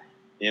flat?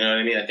 You know what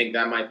I mean? I think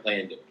that might play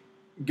into it.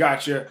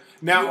 Gotcha.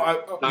 Now,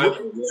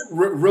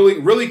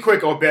 really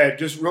quick, Obed,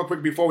 just real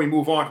quick before we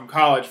move on from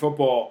college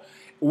football.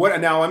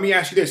 Now, let me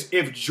ask you this.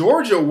 If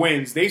Georgia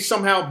wins, they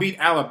somehow beat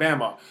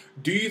Alabama,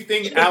 do you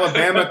think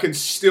Alabama can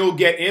still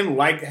get in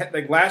like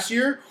last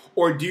year,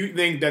 or do you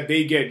think that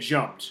they get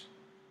jumped?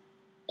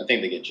 I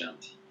think they get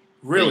jumped.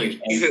 Really? You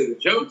think they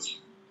get jumped?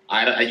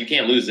 You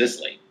can't lose this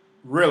late.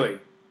 Really?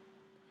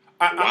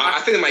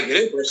 I think they might get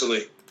in,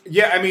 personally.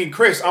 Yeah, I mean,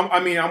 Chris,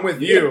 I'm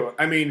with you.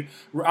 I mean,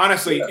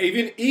 honestly,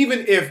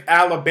 even if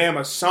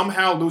Alabama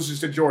somehow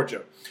loses to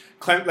Georgia,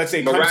 let's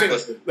say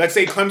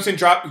Clemson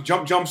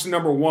jumps to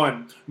number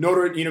 1.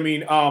 Notre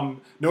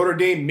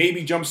Dame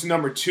maybe jumps to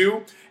number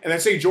 2, and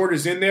let's say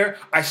Georgia's in there.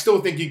 I still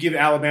think you give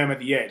Alabama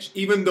the edge,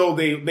 even though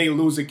they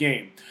lose a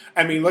game.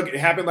 I mean, look, it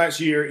happened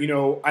last year.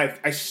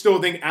 I still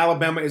think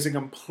Alabama is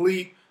the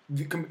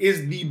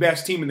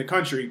best team in the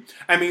country.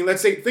 I mean,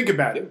 think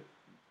about it.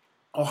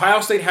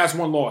 Ohio State has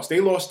one loss. They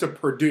lost to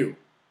Purdue.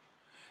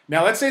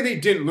 Now let's say they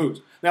didn't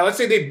lose. Let's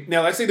say they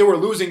were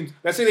losing.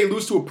 Let's say they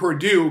lose to a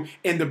Purdue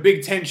in the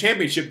Big Ten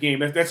championship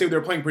game. Let's say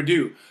they're playing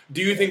Purdue.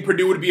 Do you think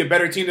Purdue would be a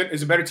better team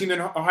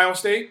than Ohio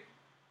State?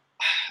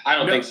 I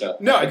don't think so.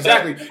 No,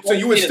 exactly. So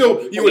you would still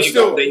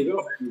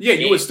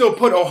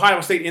put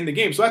Ohio State in the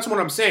game. So that's what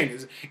I'm saying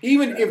is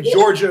even if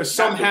Georgia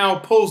somehow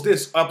pulls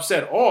this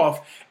upset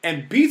off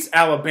and beats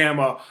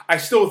Alabama, I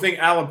still think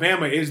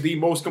Alabama is the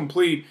most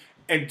complete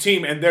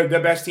team, and they're the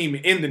best team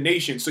in the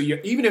nation. So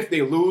even if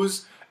they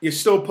lose, you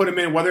still put them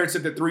in, whether it's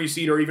at the 3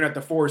 seed or even at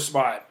the 4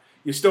 spot.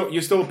 You still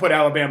put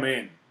Alabama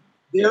in.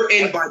 They're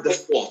in by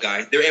default,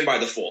 guys. They're in by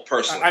default.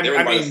 Personally, they're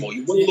in by default.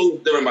 You wouldn't lose.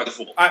 They're in by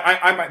default.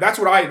 That's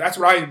what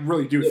I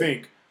really do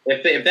think.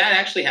 If that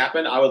actually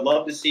happened, I would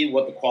love to see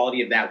what the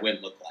quality of that win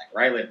looked like.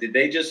 Right? Did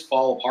they just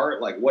fall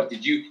apart? What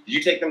did you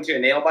take them to a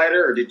nail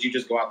biter, or did you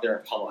just go out there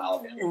and pummel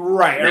Alabama?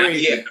 Right.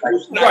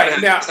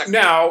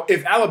 Now,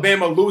 if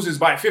Alabama loses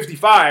by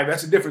 55,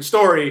 that's a different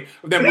story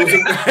of them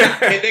losing.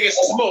 They get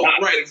smoked.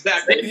 Right.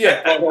 Exactly.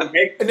 Yeah.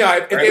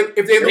 No,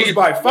 if they lose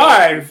by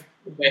 5.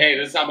 Hey,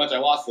 this is how much I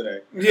lost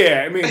today.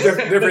 Yeah, I mean,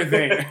 different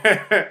thing.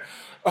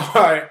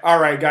 All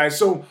right, guys.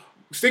 So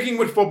sticking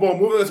with football,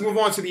 let's move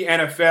on to the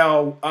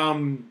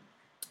NFL.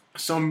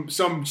 Some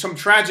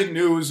tragic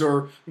news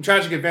or some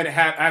tragic event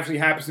actually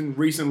happened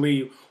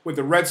recently with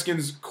the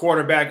Redskins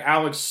quarterback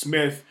Alex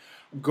Smith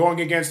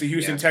going against the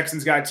Houston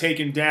Texans. Got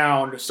taken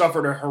down,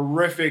 suffered a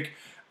horrific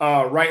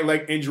right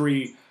leg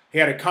injury. He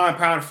had a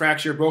compound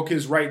fracture, broke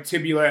his right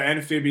tibia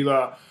and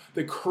fibula.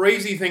 The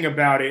crazy thing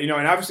about it, and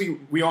obviously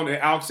we all know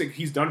Alex,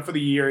 he's done for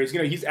the year.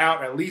 He's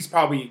out at least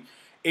probably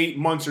 8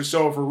 months or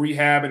so for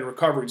rehab and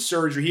recovery and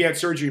surgery. He had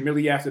surgery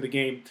immediately after the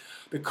game.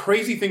 The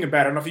crazy thing about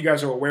it, I don't know if you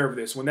guys are aware of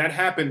this, when that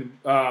happened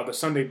the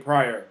Sunday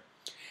prior,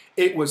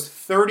 it was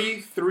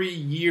 33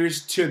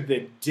 years to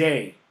the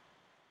day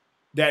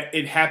that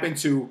it happened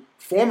to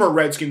former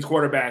Redskins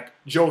quarterback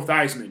Joe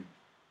Theismann.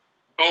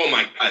 Oh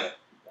my God!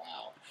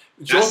 Wow.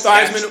 Joe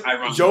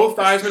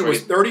Theismann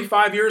was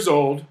 35 years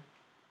old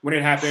when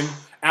it happened.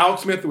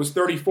 Alex Smith was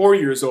 34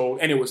 years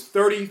old, and it was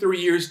 33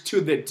 years to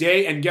the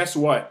day. And guess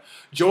what?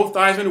 Joe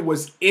Theismann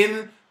was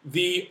in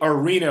the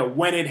arena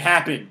when it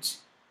happened.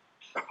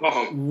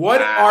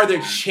 What are the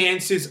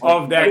chances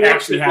of that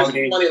actually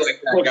happening? Funny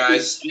like that,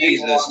 guys.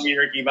 Jesus, me,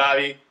 Ricky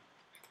Bobby.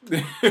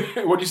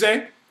 What'd you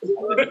say?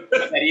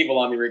 That evil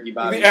on me, Ricky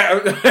Bobby.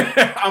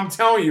 Yeah, I'm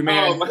telling you,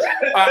 man. Oh,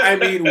 I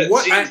mean,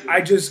 what?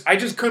 I just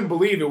couldn't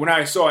believe it when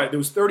I saw it. There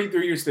was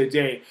 33 years to the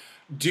day.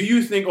 Do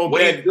you think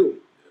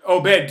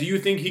Obed, do you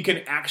think he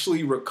can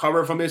actually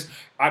recover from this?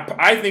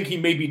 I think he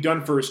may be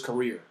done for his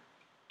career.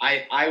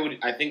 I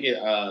think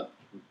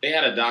they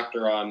had a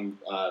doctor on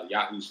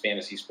Yahoo's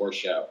Fantasy Sports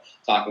Show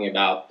talking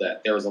about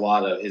that there was a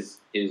lot of his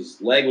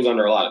leg was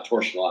under a lot of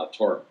torsion, a lot of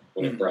torque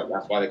when it broke.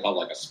 That's why they call it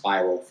like a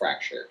spiral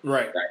fracture.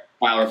 Right.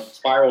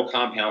 Spiral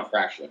compound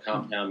fracture. The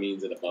compound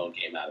means that a bone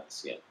came out of the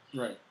skin.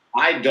 Right.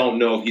 I don't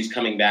know if he's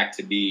coming back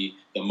to be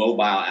the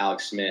mobile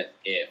Alex Smith.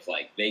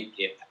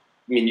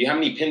 How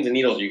many pins and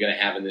needles are you going to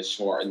have in this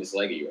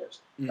leg of yours,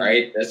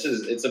 right?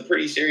 It's a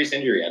pretty serious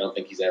injury. I don't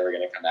think he's ever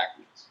going to come back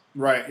from this.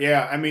 Right.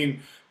 Yeah. I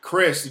mean,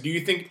 Chris, do you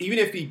think even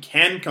if he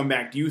can come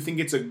back, do you think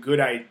it's a good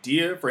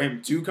idea for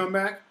him to come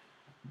back?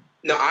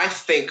 No, I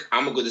think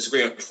I'm going to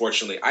disagree,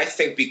 unfortunately. I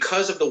think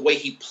because of the way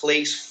he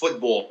plays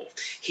football,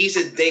 he's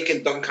a dink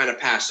and dunk kind of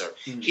passer.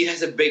 Mm-hmm. He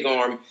has a big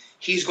arm.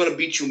 He's going to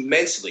beat you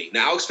mentally.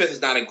 Now, Alex Smith is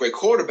not a great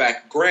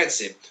quarterback,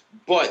 granted,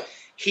 but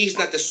he's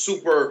not the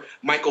super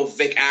Michael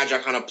Vick agile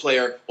kind of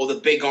player or the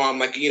big arm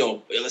like,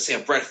 let's say a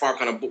Brett Favre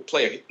kind of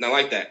player. Not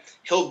like that.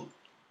 He'll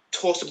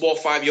toss the ball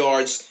 5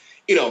 yards.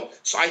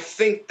 So I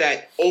think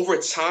that over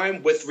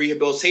time with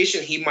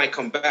rehabilitation, he might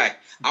come back.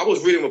 I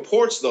was reading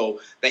reports,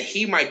 though, that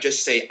he might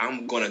just say,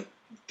 I'm going to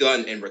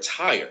done and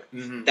retire.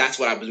 Mm-hmm. That's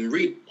what I've been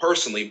reading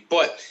personally.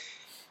 But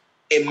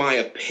in my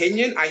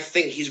opinion, I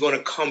think he's going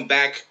to come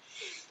back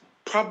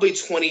probably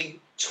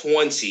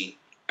 2020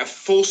 at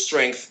full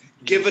strength,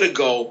 give it a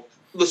go.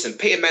 Listen,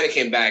 Peyton Manning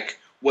came back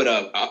with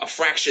a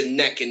fractured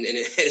neck and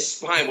his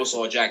spine was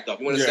all jacked up.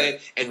 You understand?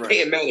 And right.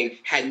 Peyton Manning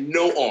had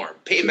no arm.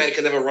 Peyton Manning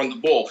could never run the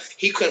ball.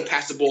 He couldn't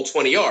pass the ball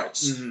 20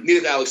 yards. Mm-hmm. Neither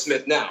did Alex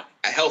Smith now,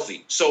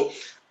 healthy. So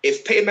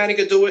if Peyton Manning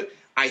could do it,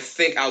 I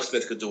think Alex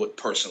Smith could do it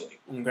personally.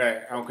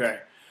 Okay.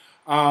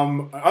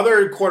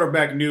 Other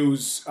quarterback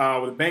news,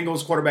 the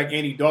Bengals quarterback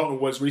Andy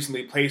Dalton was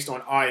recently placed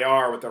on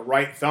IR with a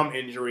right thumb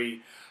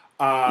injury.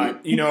 I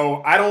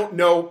don't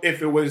know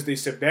if it was the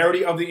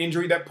severity of the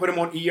injury that put him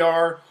on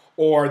ER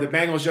or the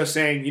Bengals just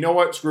saying, you know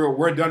what, screw it,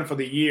 we're done for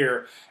the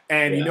year.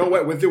 And you know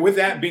what, with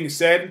that being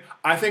said,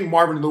 I think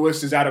Marvin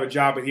Lewis is out of a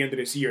job at the end of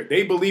this year.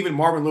 They believe in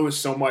Marvin Lewis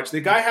so much.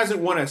 The guy hasn't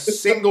won a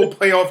single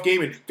playoff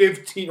game in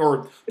 15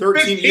 or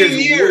 13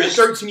 years.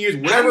 13 years,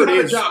 whatever it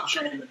is.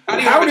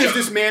 How does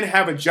this man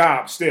have a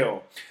job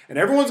still? And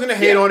everyone's going to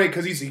hate on it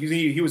because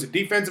he was a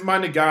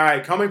defensive-minded guy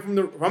coming from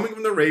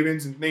the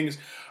Ravens and things.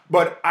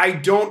 But I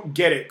don't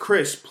get it.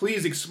 Chris,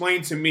 please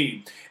explain to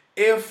me,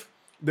 if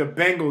the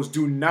Bengals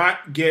do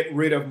not get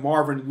rid of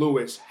Marvin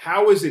Lewis,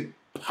 how is it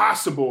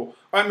possible?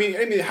 I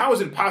mean, how is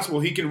it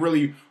possible he can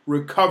really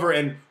recover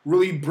and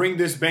really bring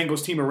this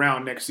Bengals team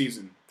around next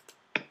season?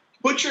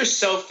 Put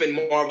yourself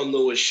in Marvin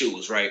Lewis'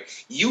 shoes, right?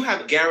 You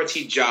have a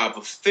guaranteed job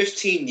of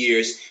 15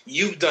 years.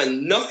 You've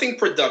done nothing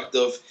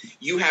productive.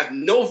 You have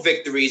no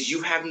victories.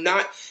 You have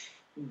not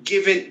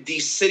given the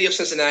city of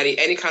Cincinnati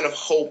any kind of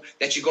hope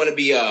that you're going to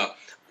be a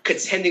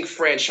contending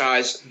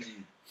franchise.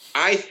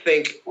 I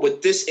think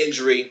with this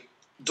injury,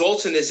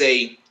 Dalton is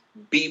a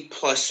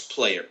B-plus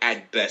player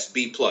at best,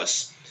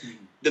 B-plus.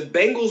 The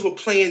Bengals were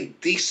playing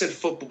decent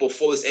football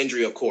before this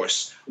injury, of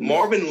course.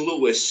 Marvin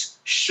Lewis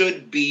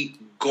should be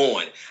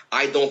gone.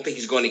 I don't think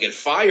he's going to get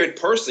fired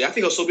personally. I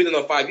think he'll still be there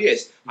in 5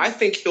 years. I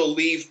think he'll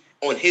leave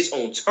on his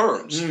own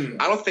terms.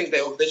 I don't think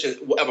the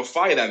organization will ever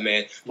fire that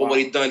man for what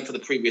he's done for the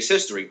previous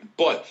history.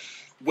 But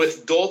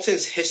with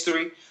Dalton's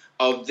history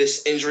of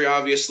this injury,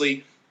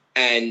 obviously,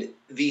 and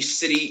the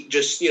city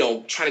just,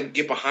 trying to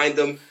get behind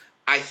them,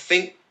 I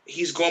think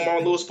he's going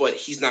Marvin Lewis, but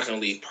he's not going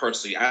to leave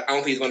personally. I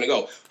don't think he's going to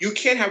go. You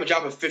can't have a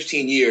job for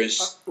 15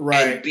 years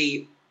and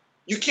be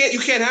 – you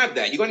can't have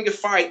that. You're going to get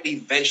fired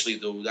eventually,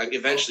 dude. Like,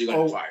 eventually you're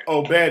going to get fired.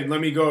 Oh, Ben,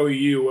 let me go to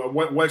you.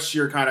 What's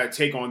your kind of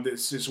take on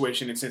this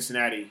situation in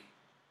Cincinnati?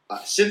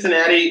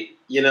 Cincinnati,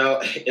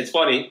 it's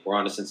funny. We're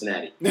on to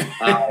Cincinnati. We're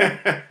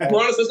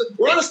on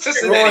to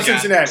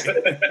Cincinnati.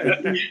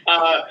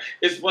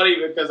 It's funny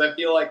because I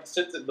feel like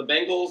the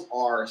Bengals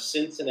are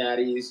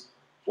Cincinnati's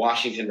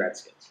Washington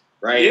Redskins,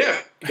 right? Yeah.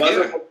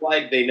 Doesn't look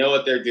like they know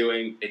what they're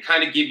doing. They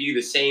kind of give you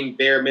the same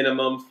bare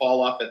minimum,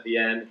 fall off at the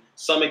end.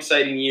 Some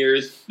exciting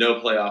years,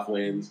 no playoff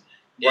wins.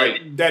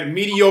 Right. That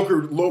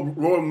mediocre,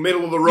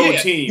 middle of the road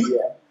team.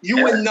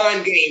 You win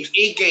 9 games,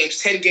 8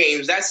 games, 10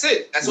 games. That's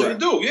it. That's what you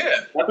do.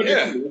 Yeah.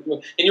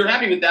 And you're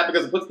happy with that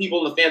because it puts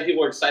people in the fan.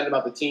 People are excited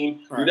about the team.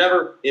 Right. You're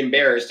never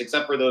embarrassed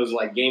except for those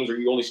games where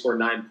you only score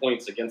 9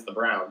 points against the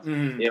Browns.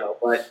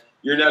 But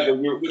you're never,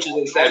 which is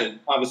exciting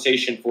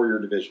conversation for your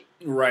division.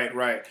 Right.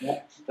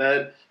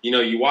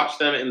 You watch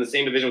them in the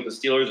same division with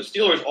the Steelers. The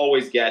Steelers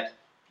always get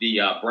the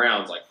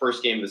Browns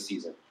first game of the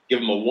season. Give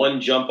them a 1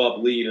 jump up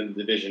lead in the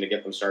division to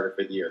get them started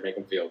for the year, make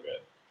them feel good.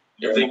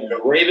 The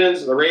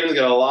Ravens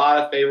get a lot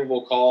of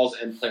favorable calls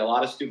and play a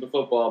lot of stupid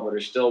football, but are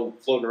still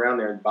floating around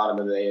there at the bottom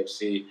of the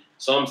AFC.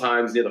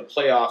 Sometimes near the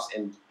playoffs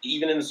and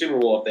even in the Super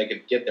Bowl if they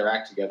could get their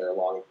act together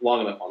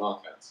long enough on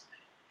offense.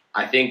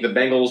 I think the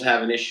Bengals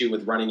have an issue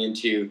with running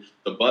into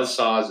the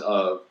buzzsaws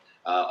of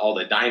all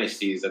the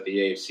dynasties that the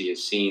AFC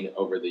has seen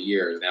over the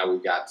years. Now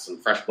we've got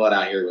some fresh blood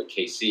out here with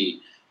KC.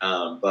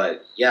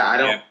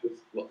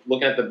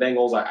 Looking at the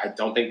Bengals, I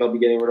don't think they'll be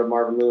getting rid of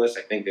Marvin Lewis.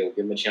 I think they'll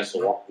give him a chance to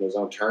walk in his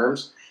own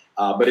terms.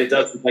 But it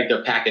does look like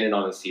they're packing in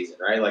on the season,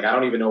 right? I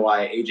don't even know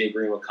why A.J.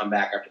 Green would come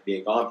back after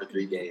being gone for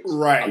 3 games.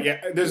 Right,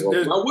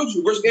 Why would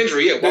you? Where's the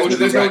injury?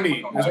 There's no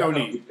need. There's no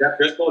need. Jeff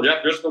Driscoll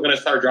going to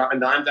start dropping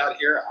dimes out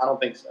here? I don't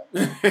think so.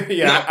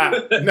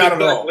 Not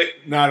at all.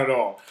 Not at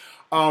all.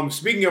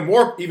 Speaking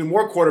of even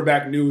more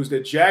quarterback news, the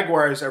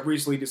Jaguars have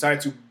recently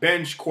decided to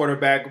bench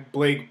quarterback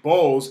Blake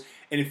Bortles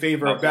in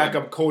favor of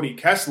backup Cody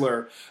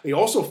Kessler. They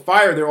also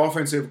fired their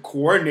offensive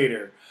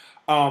coordinator.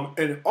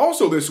 And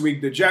also this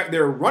week,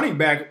 their running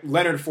back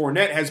Leonard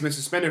Fournette has been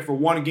suspended for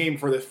one game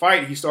for the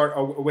fight he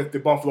started with the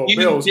Buffalo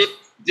Bills.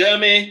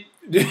 Dummy.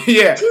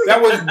 Yeah, that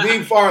was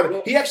being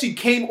far. He actually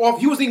came off.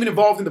 He wasn't even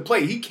involved in the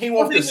play. He came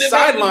off the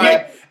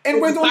sideline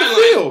and went on the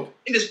field.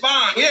 In his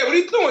spine. Yeah, what are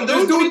you doing, dude?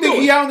 This dude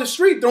think he out on the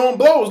street throwing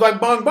blows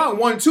like bong bong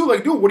 1-2.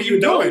 Like, dude, what are you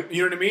doing?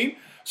 You know what I mean?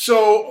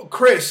 So,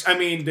 Chris, I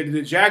mean,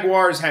 the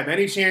Jaguars have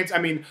any chance? I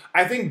mean,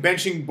 I think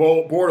benching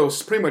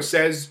Bortles pretty much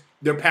says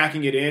they're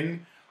packing it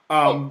in.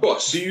 Of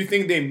course. Do you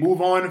think they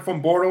move on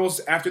from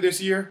Bortles after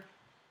this year?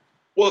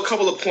 Well, a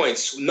couple of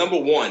points. Number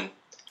one,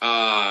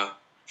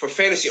 for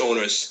fantasy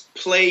owners,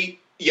 play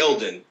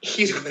Yeldon.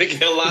 He's going to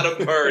get a lot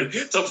of burn.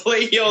 So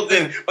play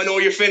Yeldon on all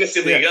your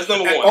fantasy league. That's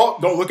number one. Oh,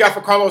 don't look out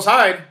for Carlos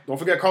Hyde. Don't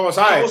forget Carlos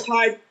Hyde. Carlos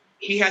Hyde,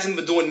 he hasn't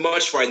been doing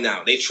much right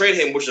now. They traded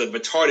him, which is a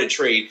retarded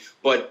trade.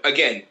 But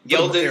again,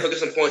 Yeldon took us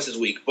some points this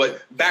week.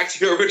 But back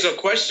to your original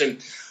question,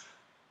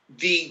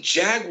 the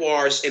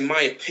Jaguars, in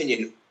my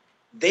opinion,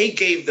 they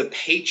gave the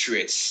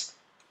Patriots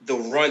the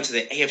run to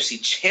the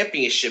AFC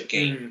Championship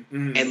game.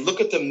 And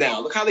look at them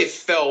now. Look how they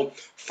fell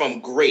from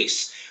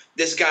grace.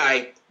 This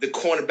guy, the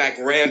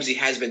cornerback Ramsey,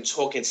 has been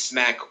talking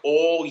smack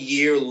all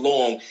year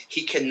long.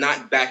 He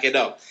cannot back it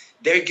up.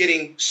 They're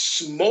getting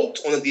smoked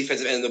on the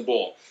defensive end of the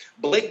ball.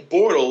 Blake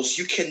Bortles,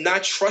 you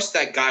cannot trust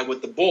that guy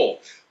with the ball.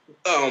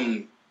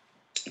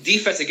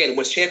 Defense, again,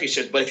 wins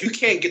championships, but if you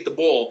can't get the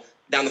ball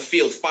down the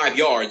field 5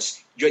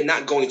 yards, you're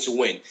not going to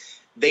win.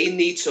 They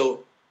need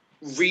to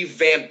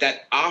revamp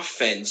that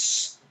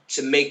offense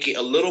to make it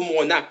a little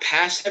more, not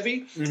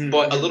pass-heavy,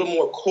 but a little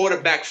more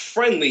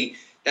quarterback-friendly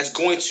that's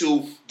going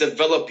to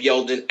develop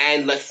Yeldon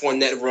and let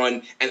Fournette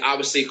run, and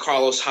obviously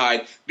Carlos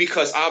Hyde,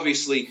 because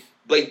obviously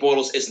Blake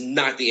Bortles is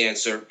not the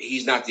answer.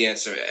 He's not the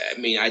answer. I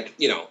mean,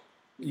 you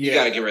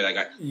got to get rid of that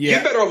guy. Yeah.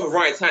 You're better off with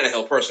Ryan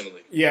Tannehill,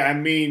 personally. Yeah, I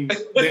mean,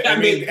 they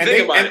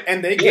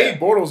gave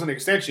Bortles an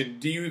extension.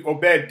 Do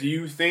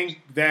you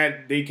think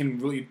that they can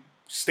really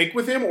stick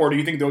with him, or do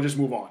you think they'll just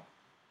move on?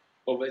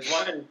 Well, it's my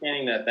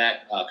understanding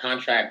that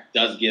contract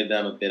does give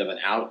them a bit of an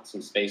out,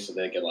 some space so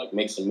they can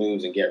make some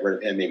moves and get rid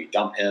of him, maybe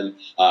dump him.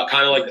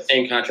 Kind of like the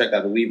same contract I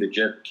believe that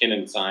Jerick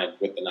McKinnon signed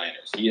with the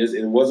Niners.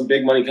 It was a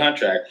big money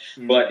contract,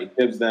 but it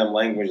gives them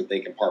language that they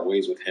can part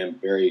ways with him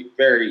very,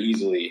 very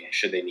easily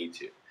should they need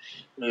to.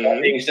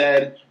 That being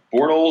said,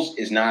 Bortles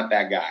is not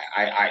that guy.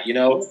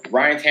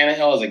 Ryan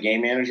Tannehill as a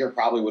game manager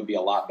probably would be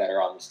a lot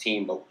better on this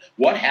team. But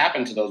what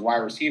happened to those wide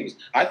receivers?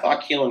 I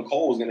thought Keelan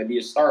Cole was going to be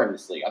a star in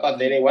this league. I thought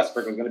Dede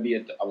Westbrook was going to be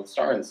a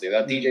star in this league. I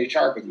thought DJ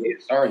Chark was going to be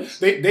a star in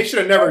this league. They should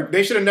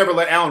have never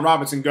let Allen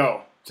Robinson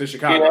go to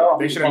Chicago.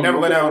 They should have never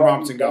let Allen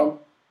Robinson go.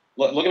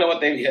 Looking at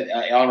what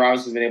Allen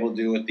Robinson's been able to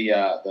do with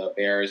the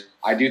Bears,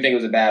 I do think it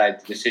was a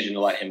bad decision to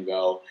let him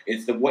go.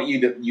 It's what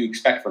you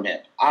expect from him.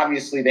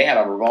 Obviously, they had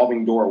a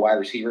revolving door wide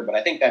receiver, but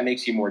I think that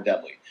makes you more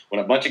deadly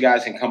when a bunch of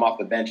guys can come off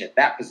the bench at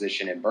that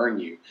position and burn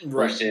you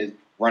versus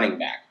running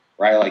back.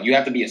 Right, like you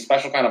have to be a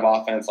special kind of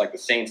offense, like the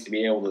Saints, to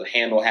be able to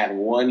handle having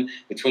one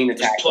between the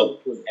tackles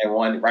and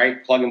one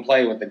plug and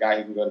play with the guy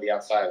who can go to the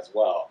outside as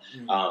well.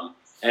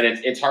 And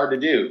it's hard to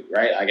do,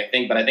 right? I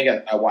think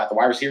at the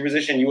wide receiver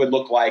position, you would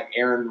look like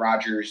Aaron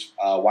Rodgers'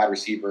 wide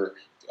receiver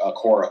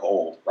core of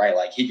old, right?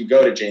 Like he could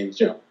go to James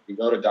Jones, you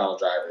could go to Donald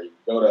Driver, you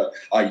could go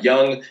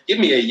to give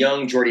me a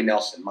young Jordy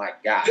Nelson, my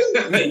God.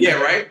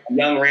 Yeah, right? A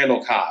young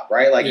Randall Cobb,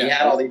 right? Like he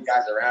had all these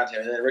guys around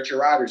him. And then Richard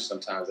Rodgers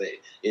sometimes,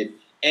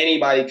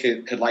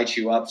 anybody could light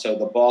you up, so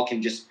the ball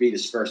can just be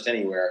dispersed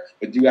anywhere.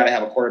 But you got to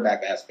have a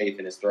quarterback that has faith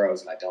in his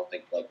throws, and I don't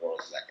think Blake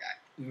Bortles is that guy.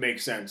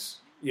 Makes sense.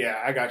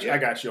 Yeah, I got you. I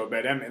got you,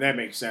 Obed. That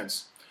makes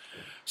sense.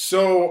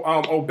 So,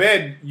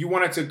 Obed, you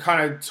wanted to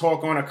kind of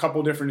talk on a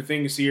couple different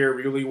things here.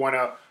 We really want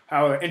to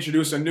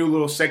introduce a new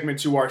little segment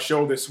to our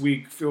show this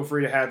week. Feel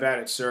free to have at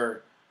it,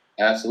 sir.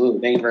 Absolutely.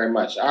 Thank you very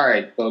much. All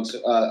right, folks.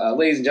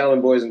 Ladies and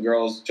gentlemen, boys and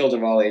girls,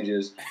 children of all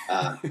ages,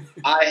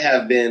 I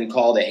have been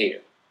called a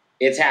hater.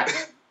 It's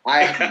happened.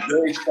 I have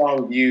very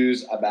strong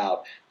views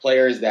about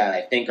players that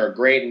I think are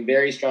great and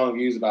very strong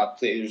views about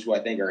players who I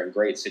think are in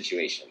great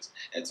situations.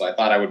 And so I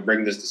thought I would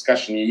bring this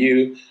discussion to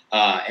you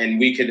and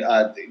we could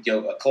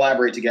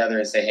collaborate together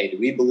and say, hey, do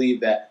we believe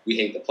that we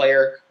hate the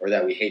player or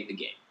that we hate the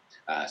game?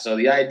 So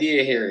the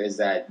idea here is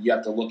that you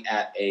have to look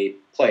at a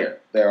player.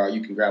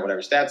 You can grab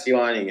whatever stats you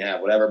want, you can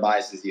have whatever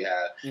biases you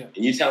have, and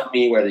you tell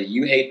me whether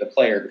you hate the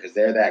player because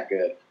they're that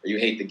good or you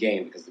hate the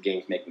game because the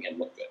game's making him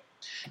look good.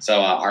 So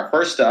our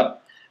first up,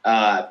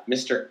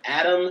 Mr.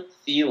 Adam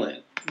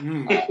Thielen.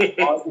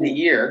 On the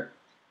year,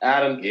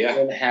 Adam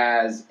Thielen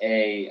has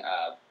a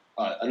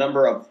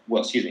number of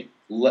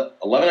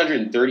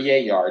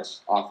 1,138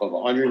 yards off of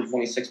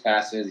 126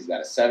 passes. He's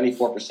got a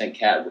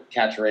 74%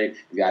 catch rate.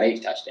 He's got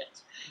 8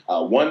 touchdowns,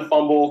 1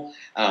 fumble,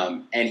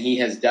 and he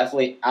has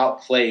definitely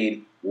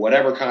outplayed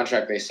whatever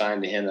contract they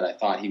signed to him that I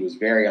thought he was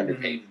very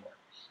underpaid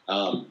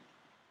for.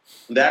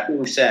 That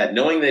being said,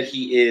 knowing that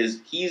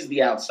he's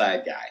the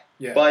outside guy,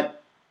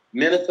 but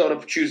Minnesota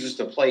chooses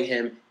to play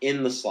him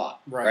in the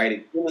slot.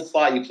 Right? In the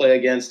slot, you play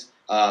against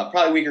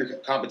probably weaker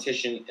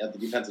competition at the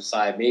defensive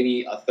side,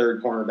 maybe a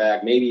third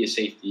cornerback, maybe a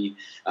safety.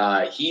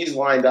 He's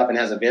lined up and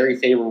has a very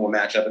favorable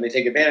matchup, and they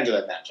take advantage of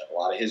that matchup. A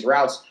lot of his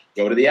routes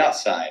go to the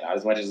outside, not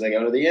as much as they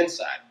go to the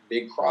inside.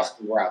 Big cross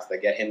routes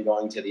that get him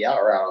going to the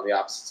out route on the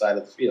opposite side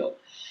of the field.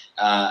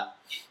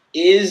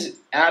 Is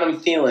Adam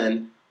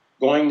Thielen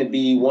going to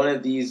be one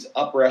of these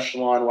upper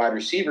echelon wide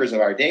receivers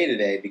of our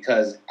day-to-day?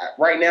 Because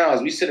right now,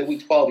 as we sit at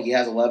week 12, he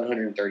has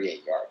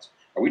 1,138 yards.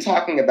 Are we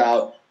talking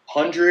about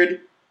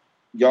 100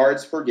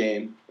 yards per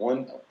game,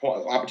 one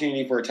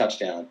opportunity for a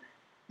touchdown?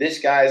 This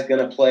guy's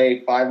going to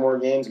play 5 more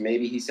games.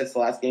 Maybe he sits the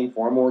last game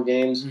 4 more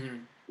games. Mm-hmm.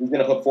 He's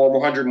going to put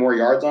 400 more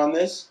yards on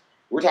this.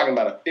 We're talking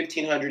about a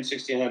 1,500,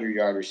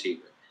 1,600-yard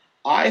receiver.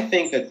 I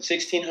think that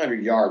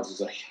 1,600 yards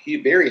is a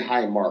very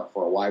high mark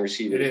for a wide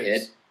receiver to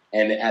hit.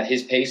 And at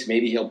his pace,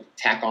 maybe he'll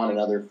tack on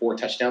another 4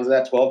 touchdowns of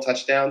that, 12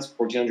 touchdowns,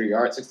 1,400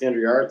 yards,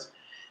 1,600 yards.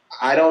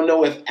 I don't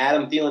know if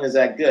Adam Thielen is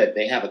that good.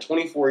 They have a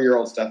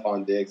 24-year-old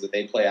Stephon Diggs that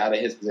they play out of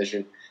his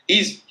position.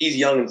 He's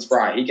young and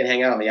spry. He can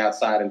hang out on the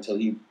outside until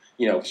he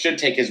should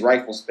take his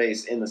rightful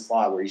space in the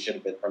slot where he should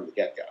have been from the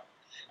get-go.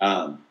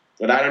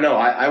 But I don't know.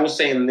 I will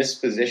say in this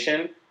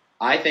position,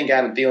 I think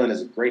Adam Thielen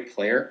is a great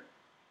player.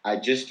 I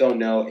just don't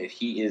know if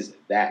he is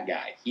that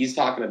guy. He's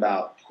talking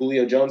about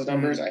Julio Jones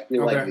numbers. I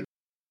feel like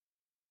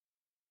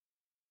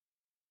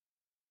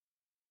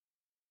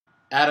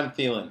Adam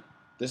Thielen.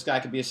 This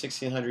guy could be a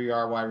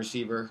 1,600-yard wide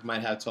receiver. He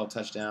might have 12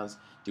 touchdowns.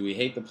 Do we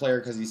hate the player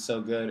because he's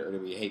so good, or do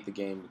we hate the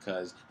game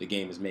because the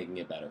game is making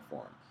it better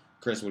for him?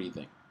 Chris, what do you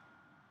think?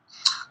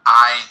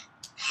 I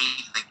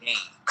hate the game.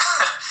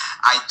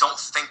 I don't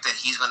think that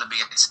he's going to be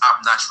a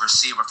top-notch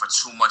receiver for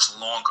too much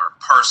longer,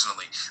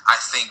 personally. I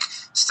think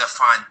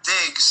Stephon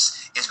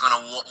Diggs is going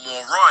to want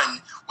more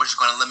run, which is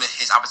going to limit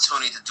his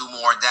opportunity to do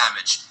more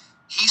damage.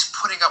 He's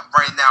putting up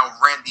right now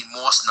Randy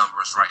Moss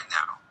numbers right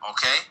now,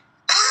 okay?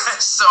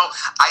 So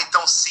I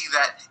don't see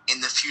that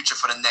in the future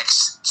for the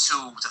next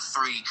 2 to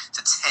 3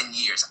 to 10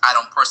 years. I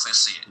don't personally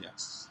see it.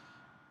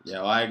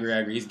 Yeah, well, I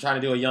agree. He's trying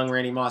to do a young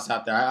Randy Moss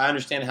out there. I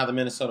understand how the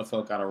Minnesota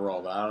folk got to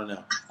roll, but I don't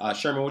know.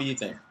 Sherman, what do you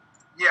think?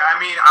 Yeah,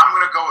 I mean, I'm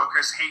going to go with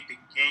Chris, hate the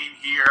game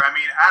here. I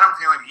mean, Adam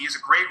Thielen, he's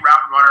a great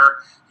route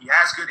runner. He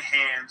has good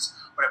hands.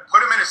 But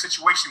put him in a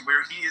situation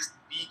where he is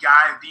the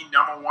guy, the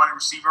number 1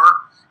 receiver,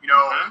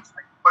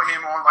 like put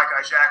him on like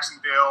a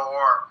Jacksonville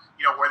or,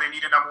 where they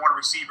need a number 1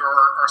 receiver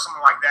or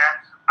something like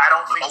that. I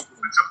don't think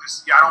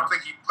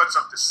he puts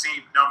up the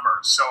same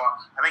numbers. So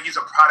I think he's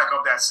a product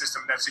of that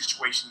system, that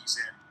situation he's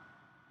in.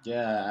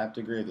 Yeah, I have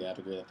to agree with you.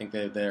 I think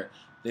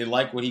they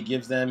like what he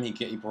gives them. He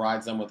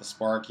provides them with a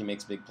spark. He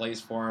makes big plays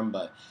for them.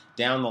 But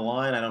down the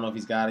line, I don't know if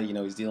he's got it.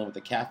 He's dealing with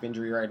the calf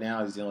injury right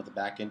now. He's dealing with the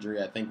back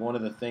injury. I think one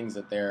of the things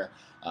that their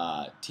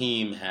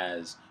team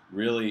has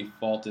really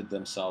faulted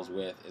themselves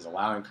with is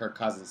allowing Kirk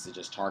Cousins to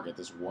just target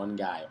this one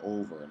guy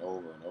over and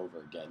over and over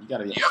again. You got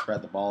to be able to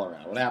spread the ball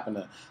around. What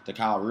happened to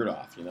Kyle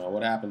Rudolph?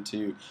 What happened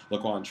to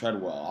Laquan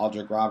Treadwell?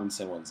 Aldrick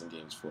Robinson won some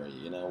games for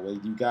you.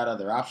 You've got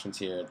other options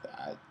here.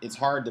 It's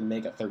hard to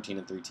make a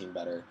 13-3 team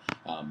better,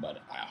 but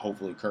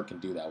hopefully Kirk can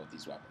do that with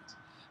these weapons.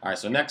 All right,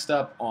 so next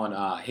up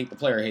on Hate the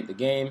Player, Hate the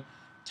Game,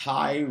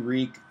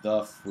 Tyreek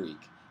the Freak.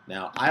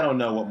 Now, I don't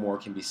know what more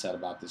can be said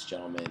about this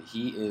gentleman.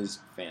 He is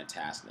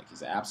fantastic.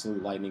 He's an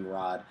absolute lightning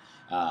rod.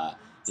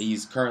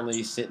 He's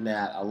currently sitting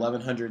at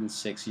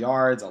 1,106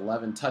 yards,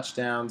 11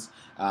 touchdowns.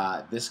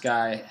 This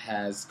guy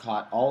has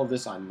caught all of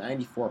this on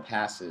 94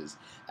 passes.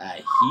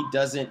 He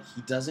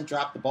doesn't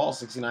drop the ball,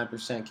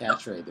 69%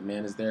 catch rate. The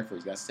man is there for.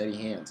 He's got steady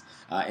hands,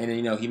 and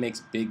he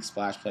makes big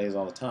splash plays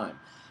all the time.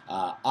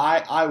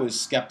 I was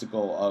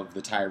skeptical of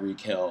the Tyreek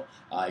Hill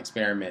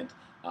experiment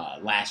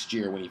last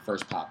year when he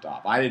first popped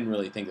off. I didn't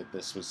really think that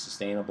this was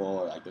sustainable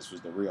or like this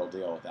was the real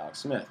deal with Alex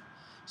Smith.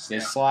 So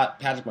they slot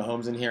Patrick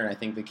Mahomes in here, and I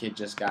think the kid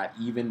just got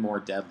even more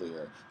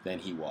deadlier than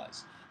he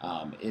was.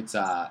 I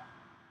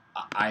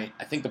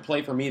think the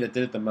play for me that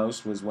did it the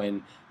most was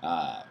when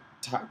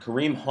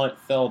Kareem Hunt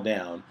fell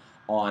down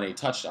on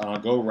a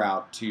go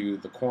route to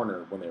the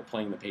corner when they were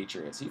playing the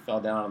Patriots. He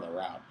fell down on the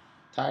route.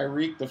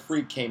 Tyreek the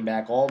Freak came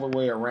back all the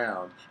way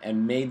around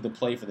and made the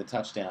play for the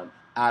touchdown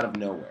out of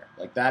nowhere.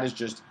 Like, that is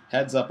just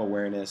heads-up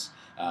awareness.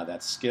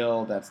 That's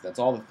skill. That's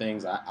all the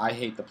things. I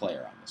hate the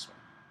player on this one.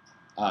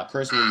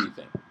 Chris, what do you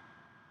think?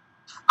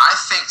 I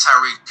think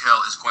Tyreek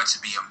Hill is going to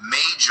be a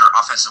major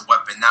offensive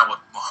weapon now with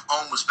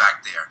Mahomes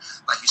back there.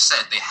 Like you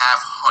said, they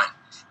have Hunt,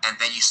 and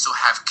then you still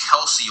have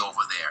Kelsey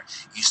over there.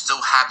 You still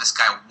have this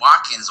guy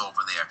Watkins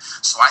over there.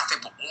 So I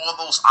think with all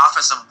those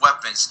offensive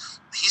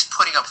weapons, he's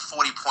putting up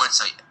 40 points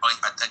a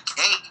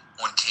game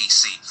on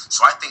KC.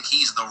 So I think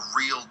he's the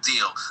real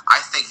deal.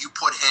 I think you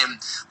put him,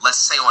 let's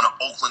say, on an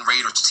Oakland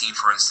Raiders team,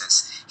 for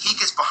instance. He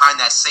gets behind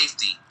that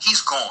safety,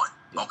 he's gone.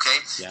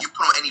 Okay? Yeah. You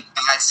put him on any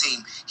bad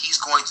team,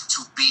 he's going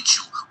to beat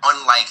you.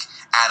 Unlike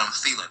Adam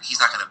Thielen, he's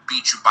not going to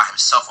beat you by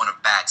himself on a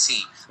bad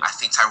team. Yeah. I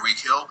think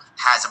Tyreek Hill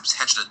has the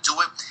potential to do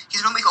it.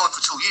 He's been in the league only for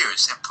 2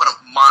 years and put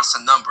up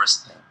monster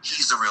numbers. Yeah.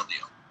 He's the real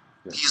deal.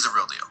 Yeah. He's the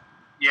real deal.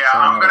 Yeah,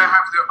 I'm gonna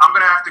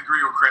have to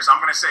agree with Chris. I'm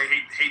gonna say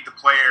hate the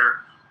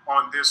player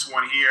on this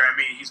one here. I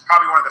mean, he's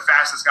probably one of the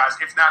fastest guys,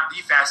 if not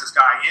the fastest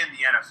guy in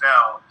the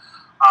NFL.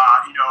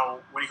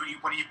 When he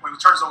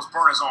turns those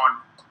burners on,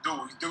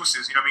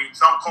 deuces. You know what I mean?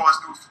 Some call us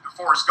the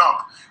Forrest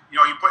Gump. He's out. You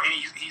know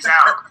what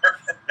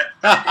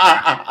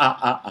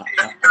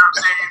I'm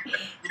saying?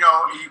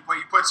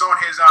 He puts on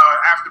his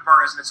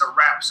afterburners and it's a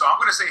wrap. So I'm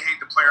gonna say hate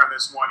the player on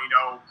this one.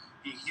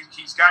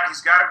 He's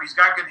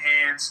got good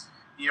hands.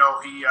 He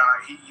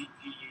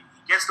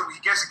gets to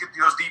get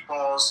those deep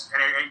balls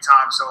at any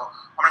time. So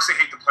I'm gonna say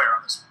hate the player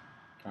on this one.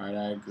 All right,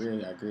 I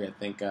agree. I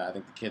think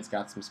the kid's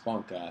got some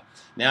spunk.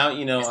 Now,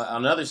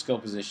 another skill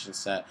position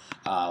set.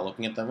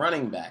 Looking at the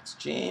running backs,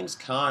 James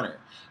Conner.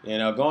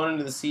 Going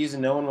into the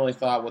season, no one really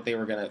thought what they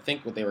were going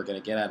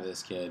to get out of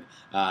this kid,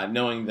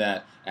 knowing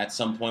that at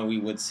some point we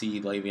would see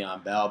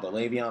Le'Veon Bell. But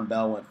Le'Veon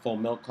Bell went full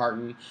milk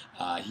carton.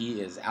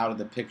 He is out of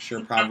the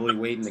picture, probably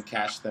waiting to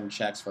cash them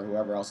checks for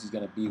whoever else he's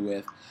going to be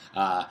with.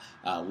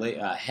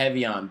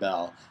 Heavy on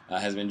Bell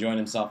has been enjoying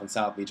himself in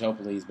South Beach.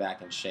 Hopefully he's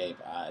back in shape.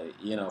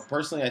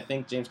 Personally, I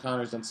think James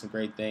Conner's done some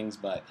great things,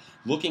 but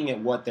looking at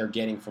what they're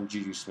getting from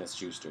Juju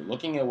Smith-Schuster,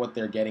 looking at what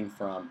they're getting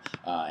from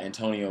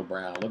Antonio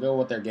Brown, look at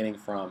what they're getting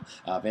from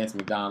Vance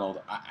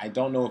McDonald, I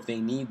don't know if they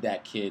need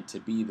that kid to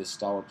be the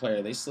stalwart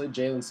player. They slid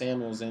Jalen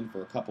Samuels in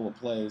for a couple of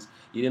plays.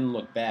 He didn't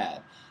look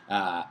bad.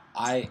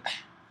 I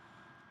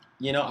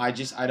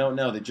don't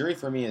know. The jury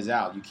for me is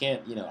out. You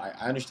can't,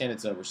 I understand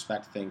it's a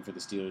respect thing for the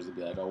Steelers to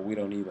be like, oh, we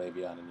don't need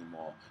Le'Veon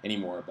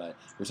anymore, but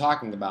we're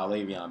talking about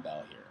Le'Veon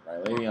Bell here,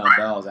 right? Le'Veon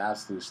Bell is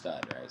absolute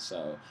stud, right?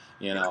 So,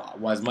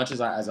 as much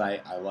as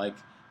I like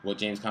what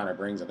James Conner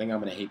brings, I think I'm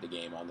going to hate the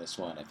game on this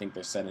one. I think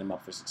they're setting him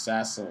up for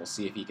success, and we'll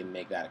see if he can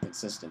make that a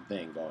consistent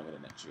thing going into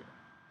next year.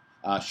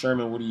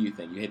 Sherman, what do you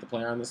think? You hate the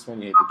player on this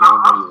one? You hate the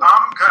game? What do you like?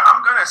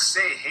 I'm going to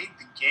say hate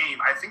the game.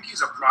 I think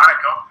he's a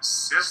product of the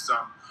system.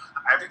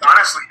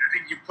 Honestly, I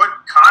think you put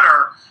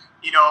Conner,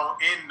 in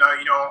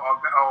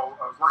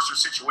a worse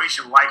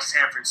situation like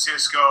San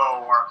Francisco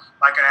or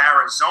like in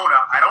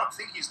Arizona. I don't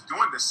think he's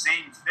doing the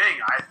same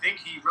thing. I think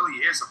he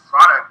really is a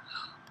product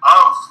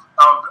of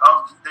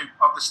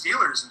the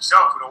Steelers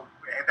himself.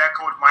 That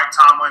coach Mike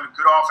Tomlin,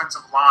 good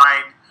offensive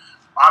line.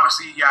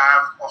 Obviously, you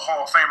have a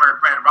Hall of Famer,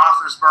 Brandon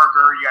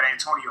Roethlisberger. You got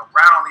Antonio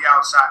Brown on the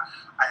outside.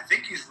 I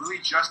think he's really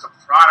just a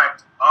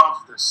product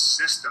of the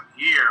system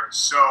here.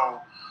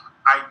 So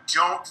I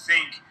don't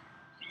think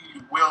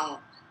he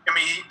will. I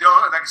mean,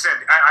 like I said,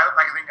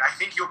 I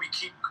think he'll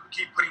keep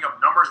putting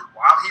up numbers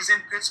while he's in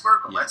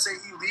Pittsburgh. But let's say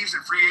he leaves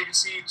in free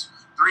agency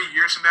 3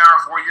 years from now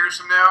or 4 years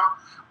from now.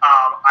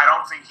 I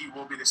don't think he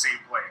will be the same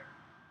player.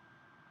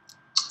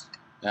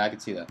 Yeah, I can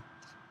see that.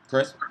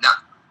 Chris?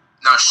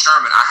 Now,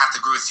 Sherman, I have to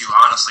agree with you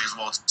honestly as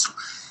well. Too.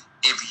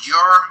 If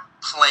you're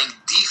playing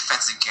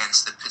defense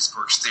against the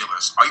Pittsburgh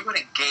Steelers, are you going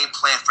to game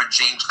plan for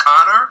James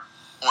Conner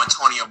or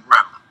Antonio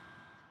Brown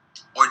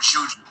or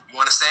Juju? You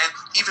understand?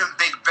 Even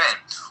Big Ben.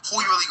 Who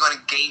are you really going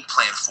to game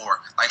plan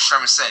for? Like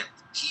Sherman said,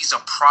 he's a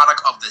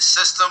product of the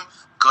system,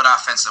 good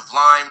offensive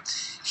line.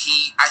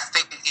 I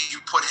think if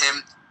you put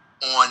him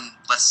on,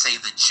 let's say,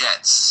 the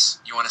Jets,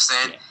 you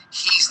understand? Yeah.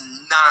 He's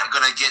not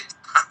going to get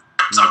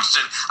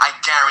production, I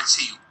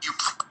guarantee you. You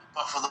put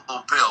Buffalo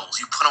Bills,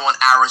 you put him on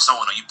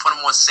Arizona, you put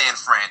him on San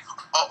Fran,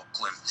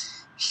 Oakland.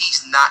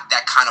 He's not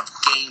that kind of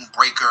game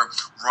breaker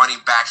running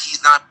back.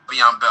 He's not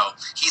Le'Veon Bell.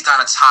 He's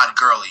not a Todd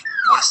Gurley.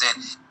 You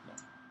understand?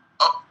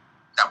 Oh,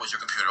 that was your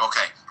computer.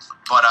 Okay.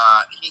 But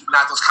he's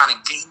not those kind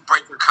of game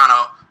breaker kind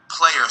of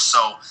players.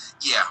 So,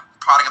 yeah,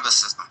 product of the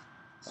system.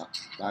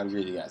 I agree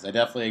with you guys. I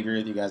definitely agree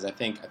with you guys. I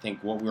think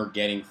what we're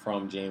getting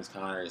from James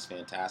Conner is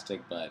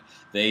fantastic, but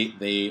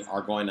they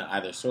are going to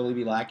either sorely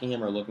be lacking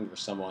him or looking for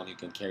someone who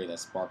can carry that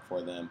spark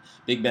for them.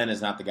 Big Ben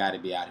is not the guy to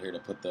be out here to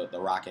put the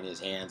rock in his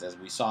hands, as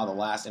we saw the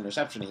last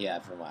interception he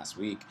had from last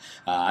week.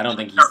 I don't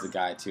think he's the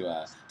guy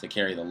to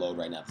carry the load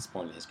right now at this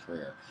point in his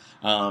career.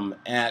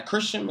 At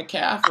Christian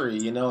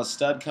McCaffrey, a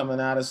stud coming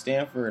out of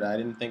Stanford. I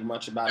didn't think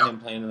much about him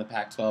playing in the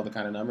Pac-12, the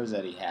kind of numbers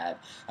that he had.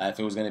 If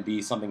it was going to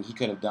be something he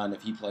could have done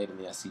if he played in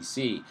the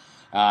SEC.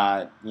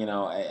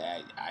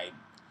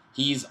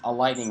 He's a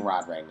lightning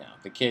rod right now.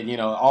 The kid,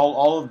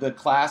 all of the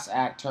class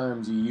act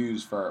terms you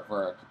use for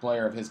a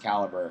player of his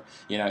caliber.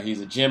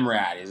 He's a gym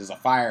rat. He's just a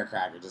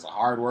firecracker. Just a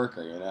hard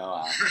worker.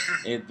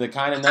 The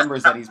kind of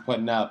numbers that he's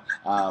putting up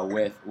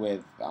with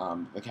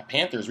the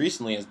Panthers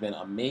recently has been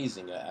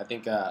amazing. I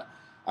think I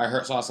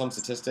saw some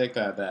statistic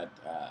that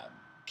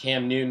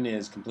Cam Newton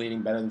is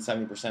completing better than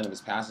 70% of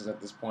his passes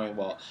at this point.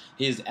 Well,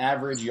 his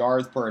average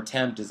yards per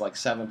attempt is like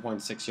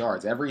 7.6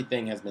 yards.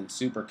 Everything has been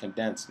super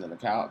condensed. And the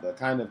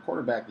kind of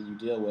quarterback that you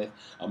deal with,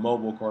 a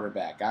mobile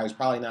quarterback, guy who's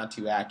probably not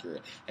too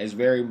accurate, has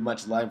very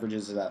much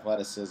leverages his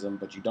athleticism,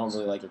 but you don't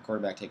really like your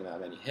quarterback taking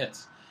that many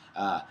hits.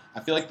 I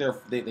feel like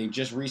they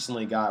just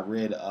recently got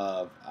rid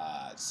of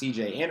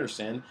C.J.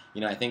 Anderson.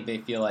 I think they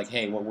feel like,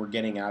 hey, what we're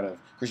getting out of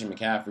Christian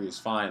McCaffrey is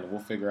fine, and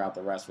we'll figure out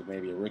the rest with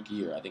maybe a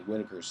rookie, or I think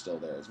Whitaker's still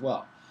there as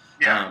well.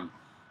 Yeah.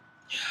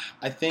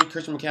 I think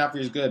Christian McCaffrey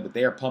is good, but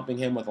they are pumping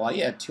him with a lot.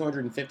 He had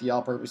 250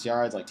 all-purpose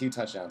yards, like 2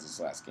 touchdowns this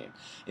last game.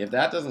 If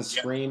that doesn't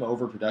scream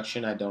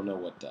overproduction, I don't know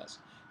what does.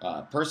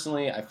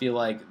 Personally, I feel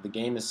like the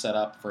game is set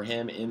up for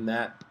him in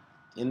that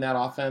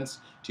offense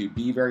to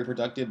be very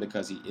productive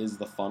because he is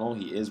the funnel.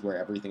 He is where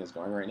everything is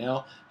going right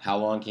now. How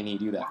long can he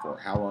do that for?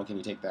 How long can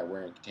he take that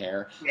wear and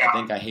tear? Yeah. I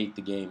think I hate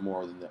the game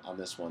more on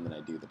this one than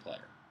I do the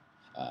player.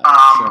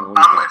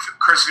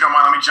 Chris, if you don't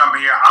mind, let me jump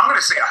in here. I'm going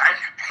to say I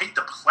hate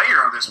the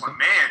player on this one.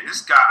 Man,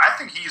 this guy, I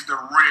think he's the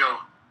real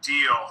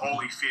deal,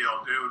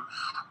 Holyfield, dude.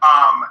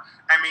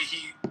 I mean,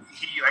 he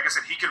like I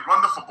said, he can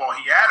run the football.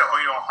 He had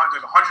 100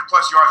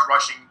 plus yards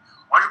rushing,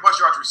 100 plus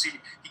yards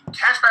receiving. He can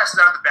catch passes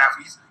out of the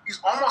backfield.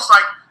 He's almost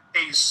like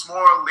a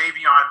small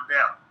Le'Veon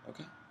Bell.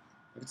 Okay,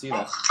 I can see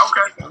that.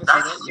 Okay,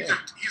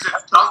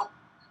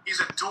 he's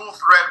a dual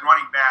threat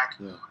running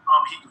back. Yeah.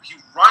 He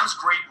runs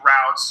great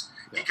routes.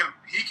 Yeah.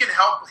 He can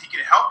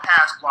help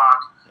pass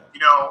block.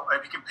 Yeah.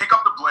 He can pick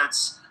up the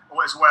blitz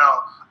as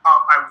well.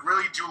 I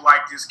really do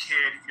like this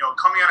kid.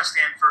 Coming out of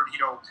Stanford,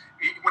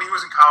 when he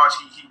was in college,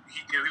 he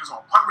was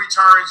on punt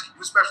returns. He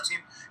can do special team.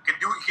 He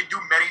can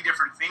do many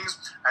different things.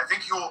 I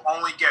think he will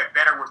only get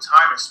better with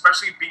time,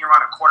 especially being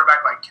around a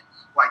quarterback like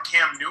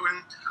Cam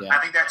Newton. Yeah.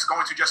 I think that's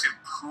going to just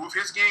improve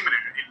his game and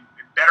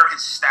better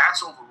his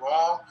stats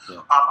overall.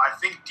 Yeah. I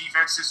think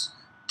defenses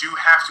do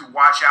have to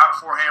watch out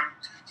for him.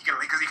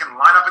 Because he can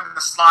line up into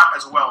the slot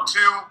as well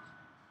too.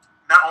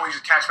 Not only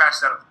just catch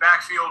passes out of the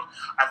backfield.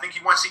 I think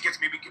once he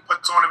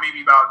puts on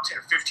maybe about 10,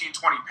 15,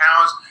 20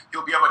 pounds,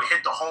 he'll be able to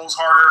hit the holes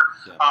harder,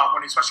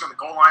 especially on the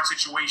goal line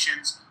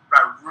situations.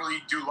 But I really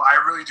do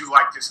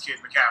like this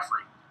kid,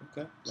 McCaffrey.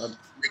 Okay,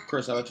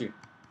 Chris, how about you?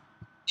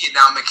 Yeah,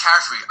 now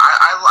McCaffrey,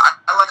 I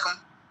like him.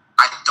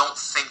 I don't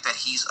think that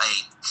he's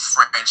a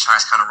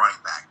franchise kind of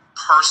running back.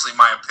 Personally,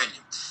 my opinion,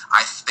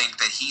 I think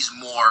that he's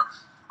more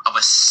of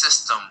a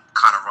system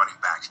kind of running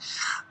back.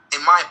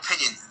 In my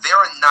opinion, there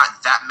are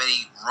not that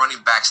many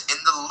running backs in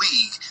the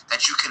league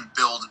that you can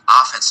build an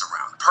offense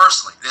around.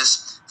 Personally,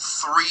 there's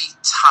 3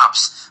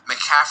 tops.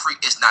 McCaffrey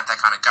is not that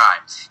kind of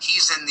guy.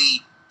 He's in the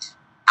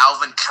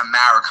Alvin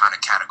Kamara kind of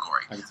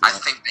category. I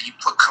think that you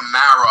put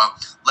Kamara,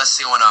 let's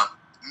say, on a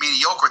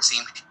mediocre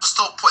team, he'll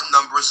still put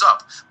numbers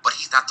up, but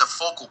he's not the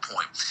focal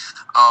point.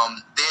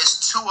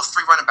 There's 2 or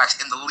 3 running backs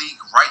in the league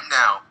right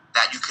now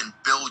that you can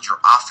build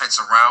your offense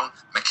around.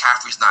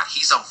 McCaffrey's not.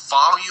 He's a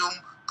volume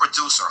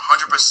producer,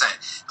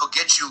 100%. He'll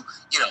get you,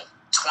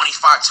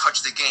 25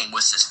 touches a game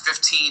with his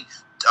 15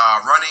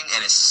 running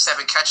and his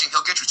 7 catching.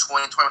 He'll get you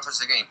 20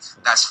 touches a game.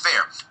 That's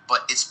fair,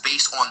 but it's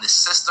based on the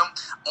system.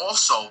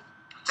 Also,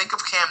 think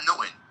of Cam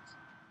Newton.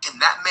 Can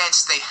that man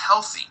stay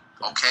healthy?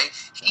 Okay,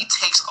 he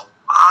takes a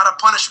lot of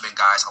punishment,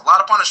 guys. A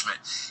lot of punishment.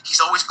 He's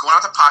always going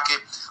out the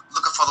pocket,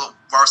 looking for the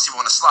wide receiver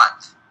on the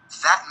slot.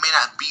 That may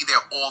not be there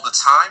all the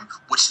time,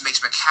 which makes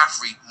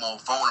McCaffrey more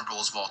vulnerable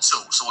as well,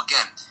 too. So,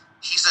 again,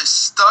 he's a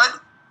stud,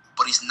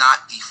 but he's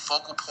not the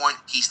focal point.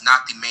 He's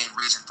not the main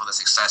reason for the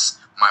success,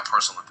 my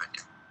personal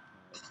opinion.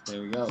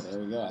 There we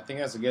go. I think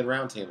that's a good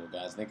roundtable,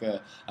 guys. I think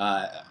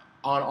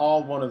on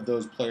all one of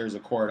those players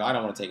accord, I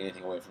don't want to take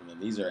anything away from them.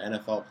 These are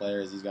NFL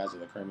players. These guys are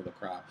the cream of the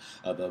crop.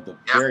 The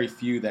very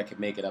few that could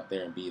make it up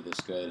there and be this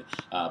good.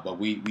 But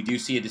we do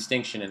see a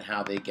distinction in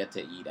how they get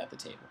to eat at the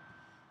table.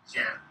 So.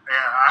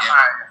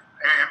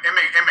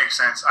 It makes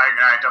sense.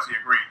 I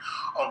definitely agree.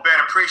 Ben,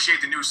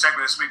 appreciate the new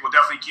segment this week. We'll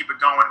definitely keep it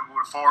going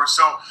moving forward.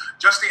 So,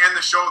 just to end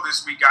the show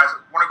this week, guys,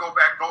 I want to go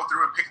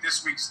through and pick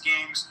this week's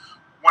games.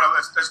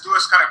 Let's do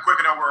this kind of quick.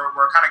 I know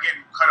we're kind of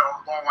getting kind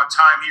of long on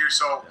time here,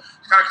 so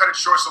kind of cut it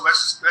short. So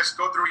let's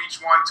go through each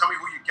one. Tell me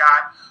who you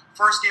got.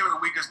 First game of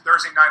the week is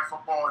Thursday Night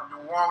Football,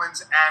 New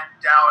Orleans at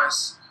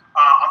Dallas.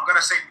 I'm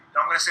gonna say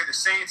the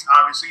Saints.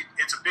 Obviously,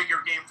 it's a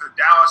bigger game for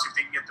Dallas if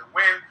they can get the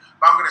win.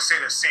 But I'm gonna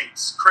say the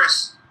Saints.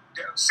 Chris,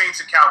 Saints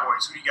and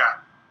Cowboys. Who do you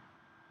got?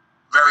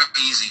 Very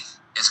easy.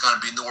 It's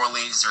gonna be New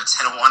Orleans. They're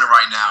 10-1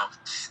 right now.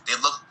 They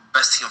look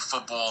best team in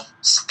football.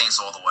 Saints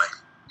all the way.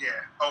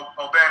 Yeah.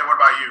 Ben, what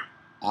about you?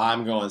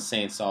 I'm going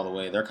Saints all the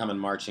way. They're coming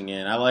marching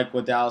in. I like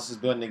what Dallas is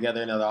putting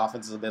together. Now the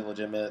offense is a bit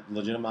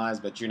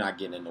legitimized, but you're not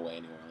getting in the way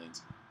of New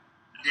Orleans.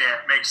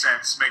 Yeah, makes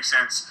sense.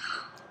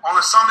 On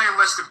the Sunday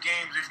list of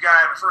games, we've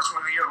got the first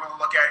one here we're going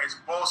to look at is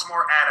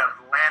Baltimore at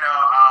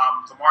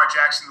Atlanta. Lamar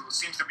Jackson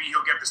seems to be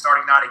he'll get the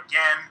starting nod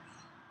again.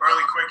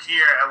 Really quick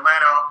here,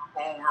 Atlanta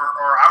over,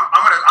 or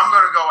I'm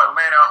gonna go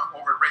Atlanta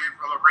over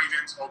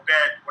Ravens. Obed,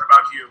 what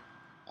about you?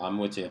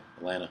 I'm with you,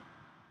 Atlanta.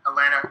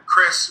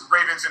 Chris,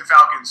 Ravens and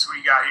Falcons. Who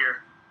you got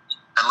here?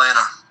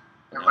 Atlanta.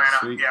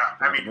 Yeah.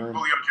 I mean,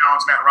 Julio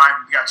Jones, Matt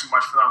Ryan, we got too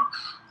much for them.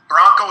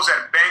 Broncos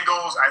at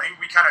Bengals. I think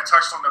we kind of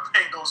touched on the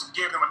Bengals and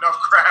gave them enough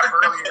crap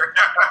earlier.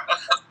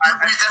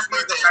 I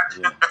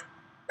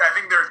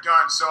think they're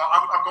done. So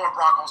I'm going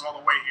Broncos all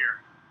the way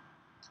here.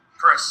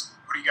 Chris,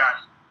 who do you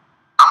got?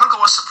 I'm going to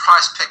go with a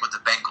surprise pick with the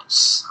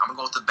Bengals. I'm going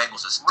to go with the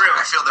Bengals. Really?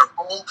 I feel they're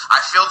home.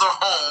 I feel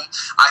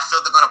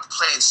they're going to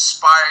play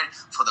inspired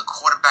for the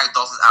quarterback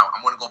Dalton out.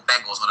 I'm going to go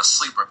Bengals with a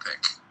sleeper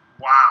pick.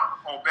 Wow.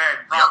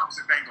 Obed,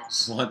 Broncos and Bengals.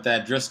 Browns. Want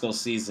that Driscoll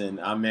season.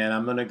 Man,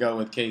 I'm going to go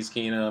with Case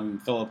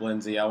Keenum, Philip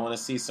Lindsay. I want to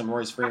see some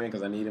Royce Freeman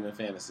because I need him in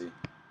fantasy.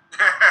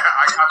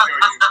 I feel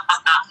you.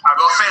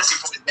 Fantasy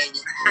points, baby.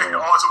 Yeah.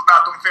 Also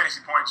about them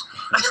fantasy points.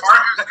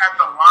 Chargers at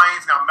the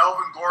Lions. Now,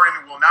 Melvin Gordon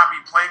will not be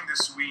playing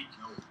this week.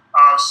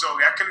 So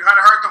that can kind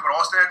of hurt them, but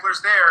Austin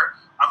Eckler's there.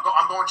 I'm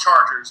going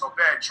Chargers.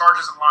 Obed,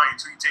 Chargers and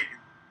Lions. Who you taking?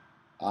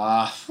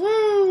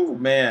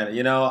 Man,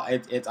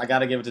 I got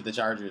to give it to the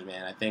Chargers,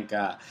 man. I think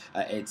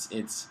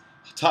it's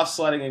tough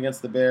sledding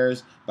against the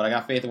Bears, but I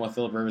got faith in what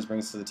Philip Rivers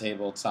brings to the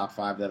table. Top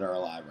 5 that are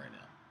alive right now.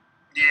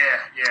 Yeah.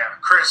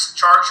 Chris,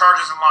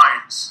 Chargers and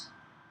Lions.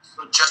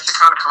 So just to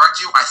kind of correct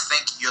you, I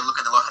think you're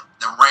looking at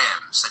the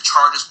Rams. The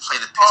Chargers play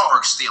the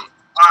Pittsburgh Steelers.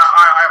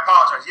 I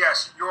apologize.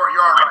 Yes, you're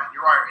right.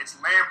 You're right. It's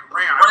Rams.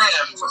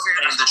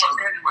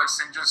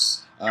 And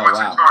just. Oh,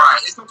 wow. Right.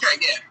 It's okay.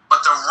 Yeah,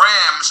 but the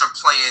Rams are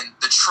playing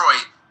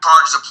Detroit.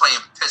 Chargers are playing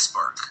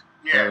Pittsburgh.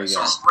 Yeah.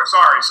 So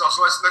sorry. So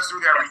let's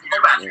do that.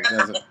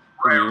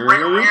 Rams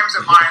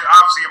and Lions.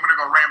 Obviously, I'm going to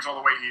go Rams all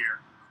the way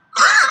here.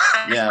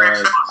 Yeah,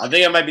 right. I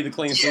think it might be the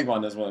clean sweep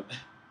on this one.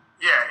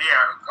 Yeah.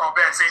 Oh,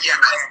 bad same thing,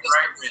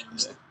 right?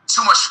 Yeah.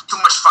 Too much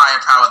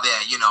firepower there.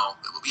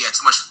 Yeah,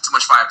 too much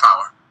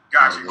firepower.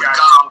 Gotcha.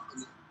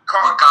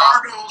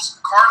 Cardinals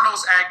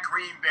at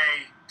Green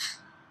Bay.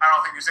 I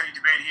don't think there's any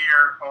debate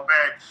here.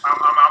 Obed. I'm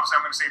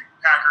going to say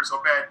Packers.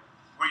 Obed.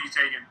 What are you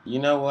taking? You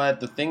know what?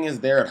 The thing is,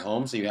 they're at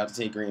home, so you have to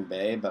take Green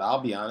Bay. But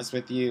I'll be honest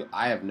with you,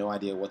 I have no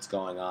idea what's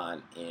going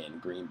on in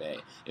Green Bay.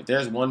 If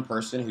there's one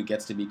person who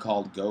gets to be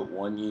called GOAT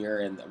 1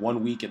 year and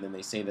 1 week, and then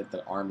they say that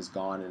the arm is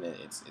gone and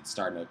it's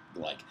starting to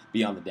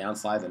be on the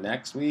downslide the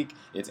next week,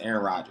 it's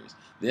Aaron Rodgers.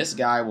 This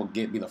guy will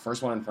be the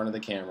first one in front of the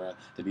camera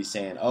to be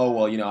saying, oh,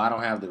 well, I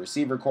don't have the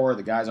receiver core.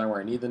 The guys aren't where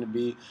I need them to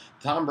be.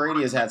 Tom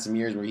Brady has had some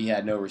years where he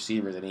had no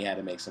receivers and he had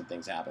to make some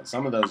things happen.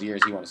 Some of those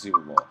years he won a Super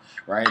Bowl,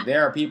 right?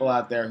 There are people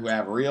out there who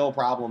have real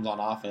problems on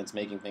offense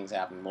making things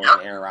happen more than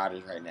Aaron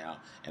Rodgers right now,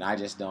 and I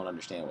just don't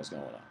understand what's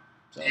going on.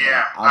 So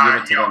yeah, I'll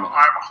give it to them. I'm 100% in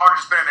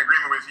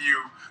agreement with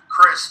you.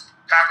 Chris,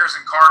 Packers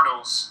and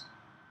Cardinals.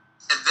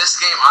 In this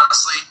game,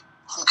 honestly,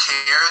 who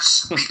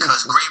cares?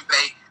 Because Green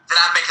Bay, they're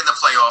not making the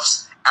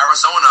playoffs.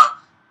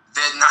 Arizona,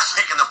 they're not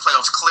making the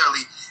playoffs,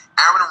 clearly.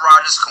 Aaron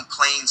Rodgers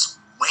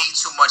complains way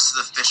too much to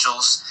the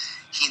officials.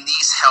 He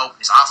needs help.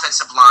 His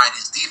offensive line,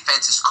 his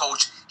defense, his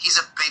coach. He's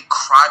a big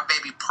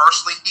crybaby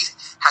personally. He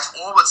has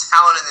all the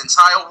talent in the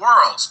entire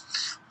world,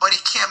 but he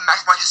can't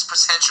maximize his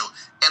potential.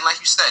 And like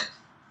you said,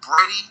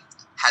 Brady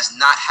has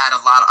not had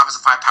a lot of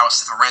offensive firepower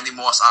except for Randy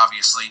Moss,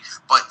 obviously,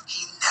 but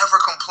he never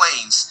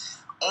complains.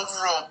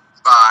 Overall,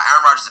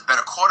 Aaron Rodgers is a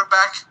better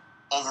quarterback.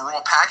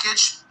 Overall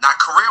package, not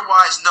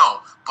career-wise,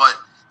 no. But,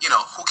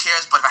 who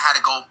cares? But if I had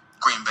to go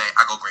Green Bay,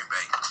 I go Green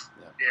Bay.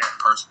 Yeah.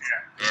 Personally.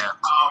 Yeah.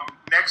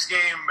 Next game,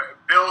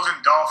 Bills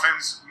and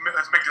Dolphins.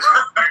 Let's make this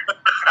one quick.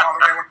 I don't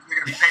think anyone's going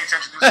to be paying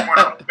attention to this one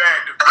on the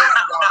bed.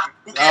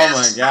 Oh,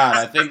 my God.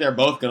 I think they're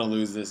both going to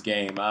lose this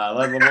game.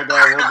 We'll give it to...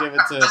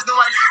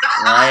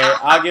 Right?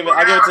 I'll give it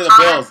to the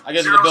Bills. I'll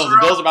give it to the Bills. The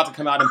Bills are about to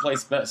come out and play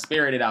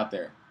spirited out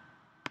there.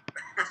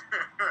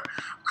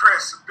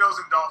 Chris, Bills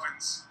and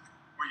Dolphins.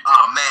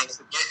 Oh, man, it's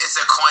a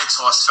coin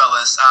toss,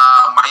 fellas.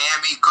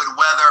 Miami, good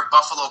weather.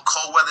 Buffalo,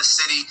 cold weather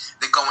city.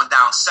 They're going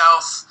down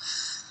south.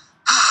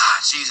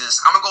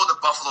 Jesus. I'm going to go with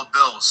the Buffalo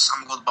Bills.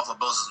 I'm going to go with the Buffalo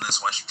Bills in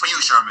this one. For you,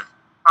 Sherman.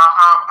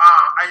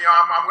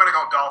 I'm going to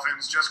go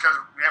Dolphins just because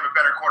we have a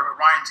better quarterback.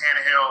 Ryan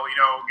Tannehill,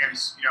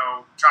 against,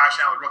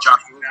 Josh Allen, rookie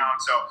down.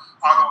 So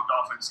I'll go with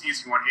Dolphins.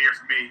 Easy one here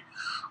for me.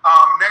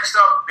 Next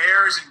up,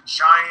 Bears and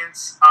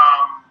Giants.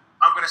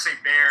 I'm going to say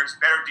Bears.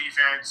 Better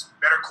defense,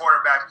 better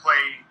quarterback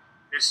play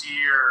this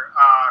year.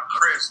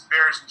 Chris,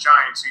 Bears and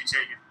Giants, who you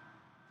taking?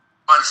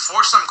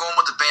 Unfortunately, I'm going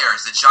with the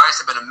Bears. The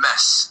Giants have been a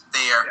mess.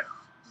 They're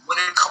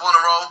winning a couple in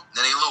a row,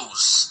 then they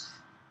lose.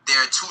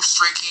 They're too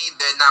streaky.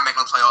 They're not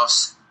making the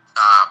playoffs.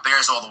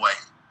 Bears all the way.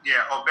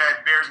 Yeah,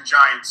 Obed, Bears and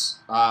Giants.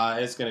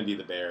 It's going to be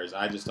the Bears.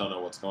 I just don't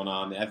know what's going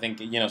on. I think,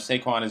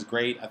 Saquon is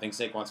great. I think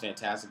Saquon's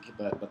fantastic,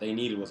 but what they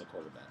needed was a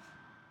quarterback.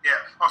 Yeah.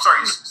 I'm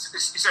sorry, you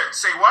said,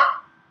 say what?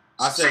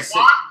 I said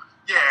Saquon?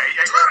 Yeah.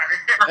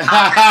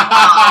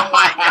 Oh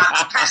my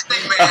God, Penn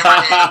State man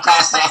right here.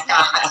 Penn State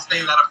guy, let's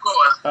say that, of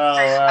course. Oh,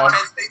 wow.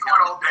 Penn State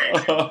all day.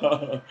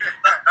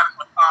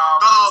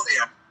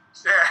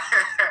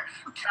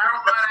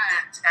 Carolina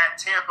at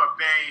Tampa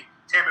Bay.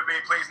 Tampa Bay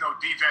plays no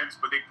defense,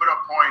 but they put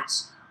up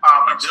points.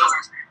 I'm still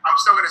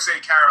going to say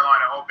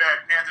Carolina.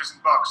 Obed, Panthers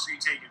and Bucks. Who you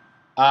taking?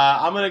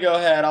 I'm going to go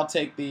ahead. I'll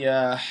take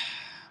the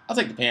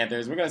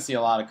Panthers. We're going to see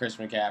a lot of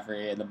Christian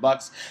McCaffrey, and the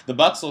Bucks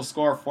will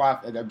score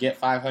get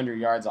 500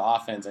 yards of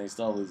offense, and they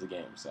still lose the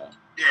game. So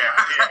yeah,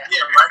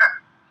 right.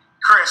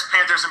 Chris,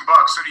 Panthers and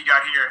Bucks. Who do you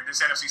got here in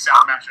this NFC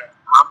South matchup?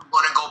 I'm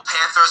going to go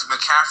Panthers.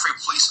 McCaffrey,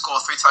 please score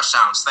 3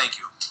 touchdowns. Thank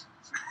you.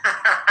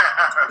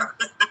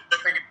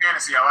 Thinking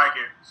fantasy, I like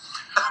it.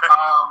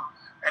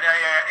 And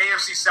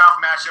AFC South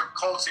matchup: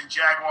 Colts and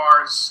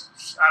Jaguars.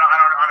 I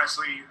don't know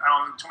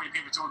too many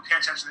people to pay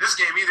attention to this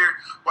game either.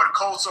 But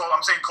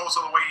I'm saying Colts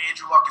all the way.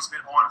 Andrew Luck has been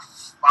on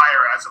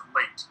fire as of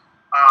late.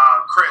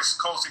 Chris,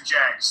 Colts and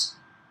Jags.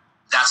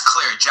 That's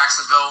clear.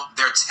 Jacksonville,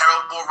 they're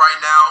terrible right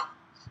now.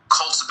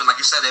 Colts have been, like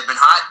you said, they've been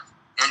hot.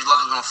 Andrew Luck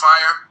has been on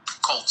fire.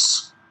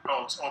 Colts.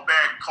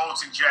 Obed,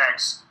 Colts and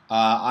Jags.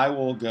 I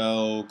will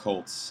go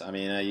Colts. I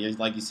mean,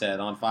 like you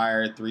said, on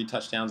fire, 3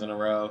 touchdowns in a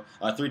row.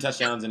 3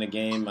 touchdowns in a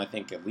game. I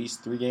think at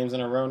least 3 games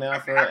in a row now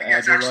for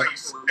Andrew Luck. Actually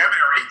 7 or 8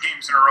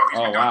 games in a row.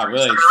 Oh, wow,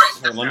 really?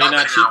 Well, let me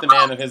not cheat the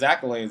man of his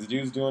accolades. The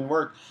dude's doing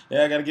work.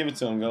 Yeah, I got to give it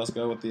to him. Let's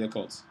go with the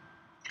Colts.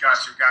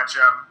 Gotcha.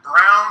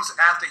 Browns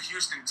at the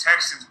Houston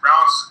Texans.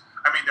 The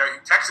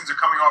Texans are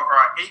coming off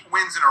 8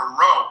 wins in a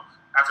row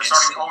after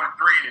starting 0-3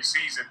 in the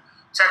season.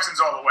 Texans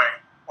all the way.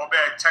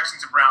 Obed,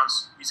 Texans and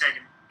Browns. You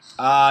taking?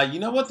 You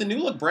know what? The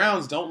new look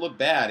Browns don't look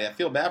bad. I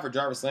feel bad for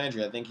Jarvis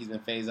Landry. I think he's been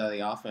phased out of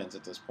the offense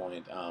at this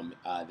point.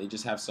 They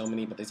just have so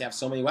many, but they have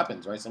so many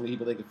weapons, right? So many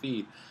people they could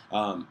feed.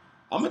 I'm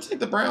going to take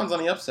the Browns on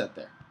the upset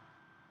there.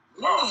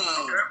 Oh,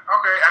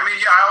 okay. I mean,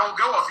 yeah, I'll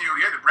go with you.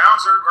 Yeah, the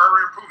Browns are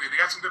improving. They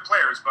got some good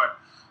players, but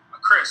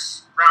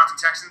Chris, Browns and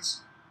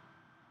Texans?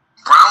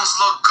 Browns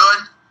look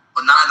good,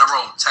 but not in a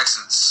row.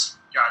 Texans.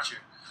 Gotcha.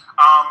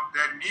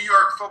 The New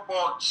York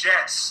Football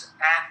Jets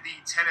at the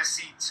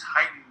Tennessee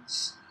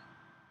Titans.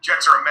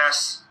 Jets are a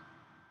mess.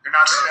 They're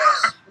not the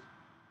best.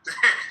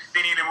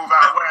 They need to move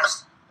out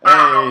west. I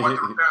don't know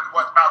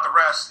what about the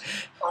rest.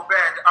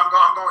 Obed, I'm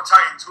going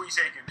Titans. Who are you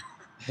taking?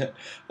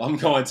 I'm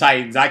going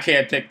Titans. I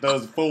can't pick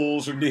those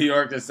fools from New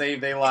York to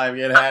save their life.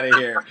 Get out of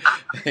here.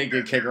 They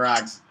can kick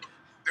rocks.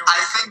 Dude, they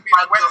couldn't be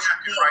a wet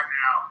napkin right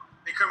now.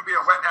 They couldn't be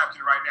a wet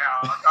napkin right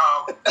now.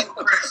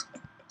 Chris,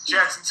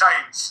 Jets and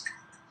Titans.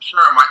 Sure,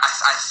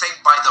 I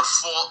think by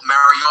default,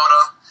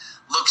 Mariota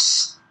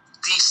looks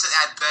decent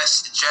at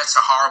best. Jets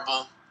are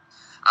horrible.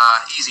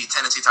 Easy,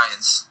 Tennessee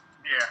Titans.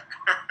 Yeah.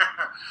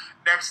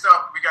 Next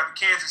up, we got the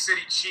Kansas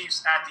City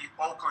Chiefs at the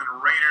Oakland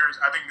Raiders.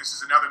 I think this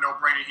is another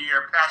no-brainer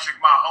here. Patrick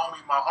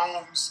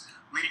Mahomes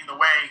leading the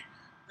way.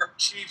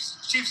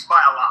 Chiefs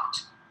by a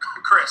lot.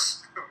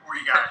 Chris, where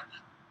you got it?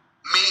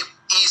 Me,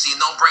 easy,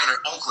 no-brainer.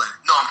 Oakland.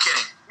 No, I'm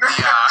kidding.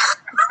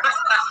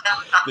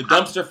 The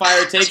dumpster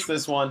fire takes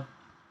this one.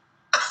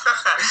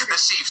 The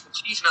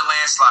Chiefs in a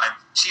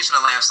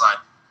landslide.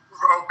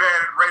 Obed,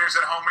 Raiders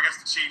at home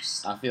against the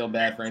Chiefs. I feel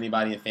bad for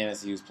anybody in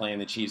fantasy who's playing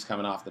the Chiefs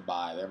coming off the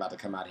bye. They're about to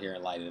come out here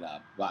and light it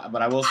up.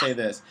 But I will say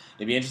this.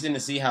 It'd be interesting to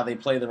see how they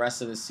play the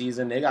rest of the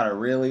season. They got a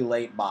really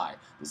late bye.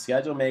 The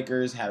schedule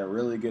makers had a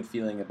really good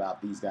feeling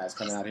about these guys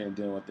coming out here and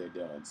doing what they're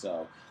doing.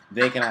 So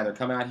they can either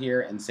come out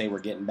here and say we're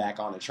getting back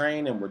on the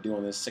train and we're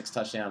doing this 6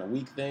 touchdown a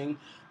week thing,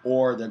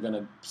 or they're going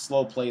to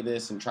slow play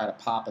this and try to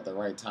pop at the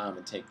right time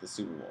and take the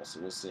Super Bowl.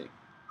 So we'll see.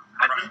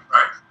 Right.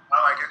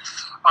 I like it.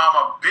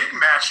 A big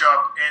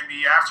matchup in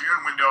the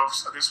afternoon window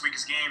of this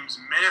week's games,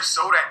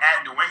 Minnesota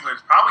at New England.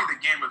 It's probably the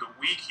game of the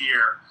week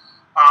here.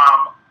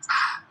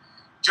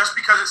 Just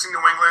because it's in New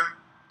England,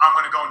 I'm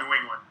going to go New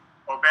England.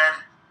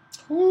 Obed?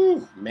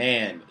 Whew,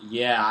 man.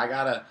 Yeah,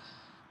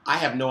 I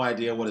have no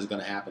idea what is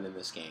going to happen in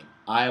this game.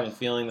 I have a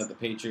feeling that the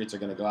Patriots are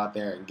going to go out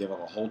there and give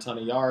up a whole ton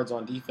of yards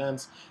on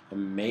defense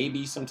and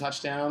maybe some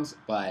touchdowns,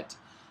 but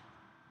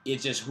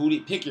it's just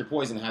pick your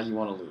poison how you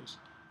want to lose.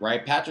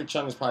 Right, Patrick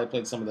Chung has probably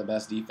played some of the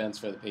best defense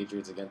for the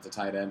Patriots against the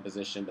tight end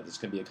position, but this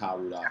could be a Kyle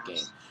Rudolph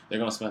game. They're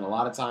going to spend a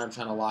lot of time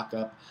trying to lock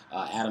up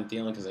Adam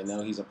Thielen because they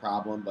know he's a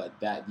problem. But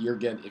if you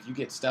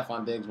get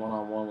Stephon Diggs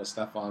one-on-one with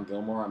Stephon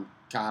Gilmore, I'm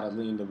kind of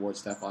leaning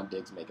towards Stephon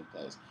Diggs making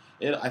plays.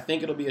 I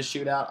think it'll be a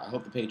shootout. I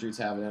hope the Patriots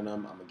have it in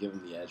them. I'm going to give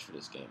them the edge for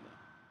this game, though.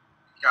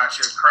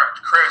 Gotcha.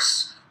 Correct.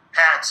 Chris,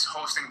 Pats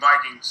hosting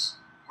Vikings.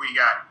 Who you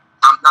got?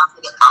 I'm not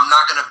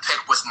gonna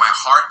pick with my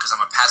heart because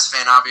I'm a Pats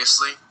fan,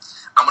 obviously.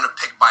 I'm going to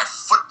pick by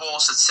football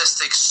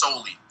statistics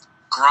solely.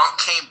 Gronk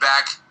came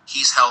back.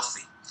 He's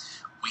healthy.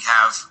 We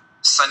have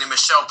Sonny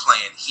Michel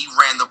playing. He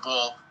ran the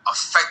ball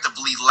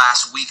effectively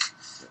last week.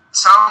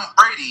 Tom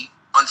Brady,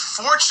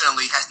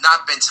 unfortunately, has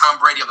not been Tom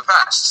Brady of the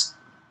past.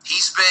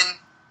 He's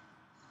been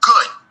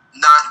good,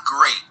 not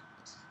great.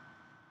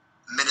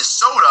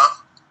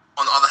 Minnesota,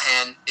 on the other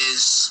hand,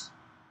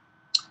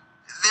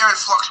 they're in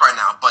flux right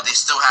now, but they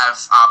still have,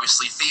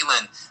 obviously,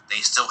 Thielen. They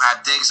still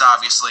have Diggs,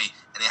 obviously,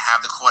 and they have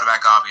the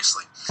quarterback,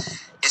 obviously.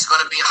 It's going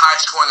to be a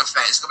high-scoring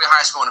affair.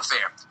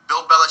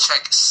 Bill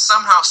Belichick,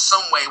 somehow, some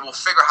way, will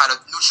figure out how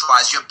to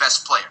neutralize your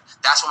best player.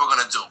 That's what we're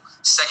going to do.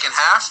 Second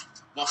half,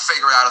 we'll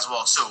figure it out as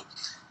well, too.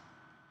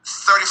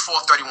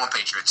 34-31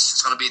 Patriots.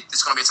 It's going to be a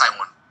tight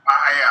one.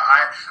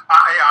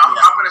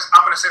 I'm going to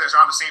say this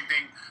around the same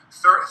thing.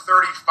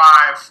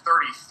 35-33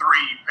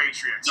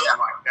 Patriots, something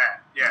like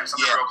that. Yeah,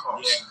 something real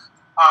close. Yeah.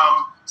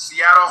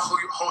 Seattle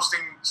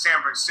hosting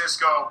San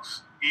Francisco.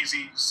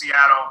 Easy,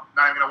 Seattle.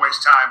 Not even going to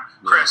waste time.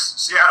 Chris,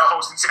 Seattle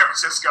hosting San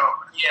Francisco.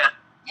 Yeah,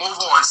 move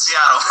on,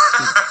 Seattle.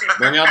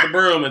 Bring out the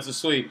broom. It's a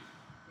sweep.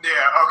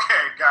 Yeah,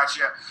 okay,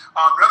 gotcha.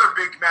 Another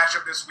big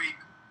matchup this week.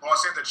 Well, I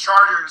said the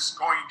Chargers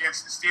going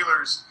against the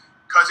Steelers.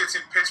 Because it's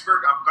in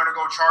Pittsburgh, I'm going to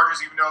go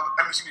Chargers, I'm going to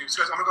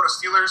go to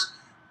Steelers,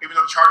 even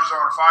though the Chargers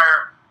are on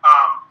fire.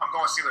 I'm I'm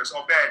going Steelers.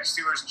 Obed,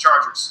 Steelers and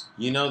Chargers.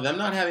 You know, them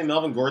not having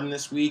Melvin Gordon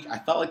this week, I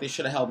felt like they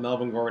should have held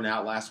Melvin Gordon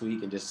out last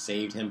week and just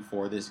saved him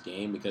for this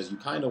game because you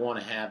kind of want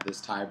to have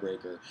this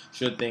tiebreaker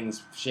should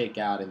things shake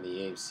out in the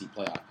AFC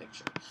playoff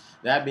picture.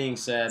 That being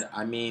said,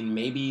 I mean,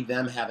 maybe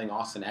them having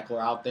Austin Eckler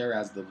out there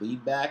as the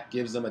lead back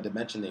gives them a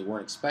dimension they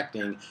weren't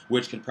expecting,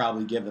 which could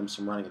probably give them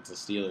some running against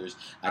the Steelers.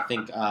 I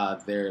think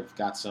they've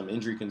got some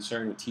injury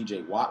concern with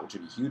TJ Watt, which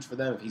would be huge for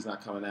them if he's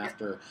not coming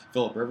after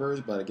Phillip Rivers.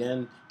 But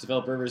again, to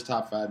Phillip Rivers,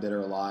 top 5 that are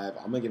alive,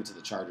 I'm going to give it to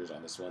the Chargers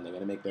on this one. They're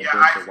going to make their bid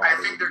for Watt.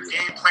 I think their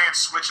game plan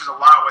switches a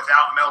lot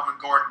without Melvin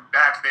Gordon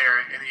back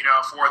there, and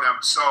for them.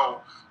 So,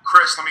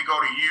 Chris, let me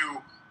go to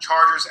you.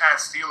 Chargers at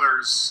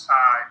Steelers.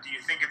 Do you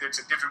think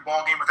it's a different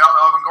ball game without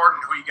Melvin Gordon?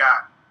 Who you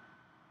got?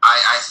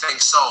 I think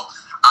so.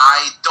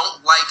 I don't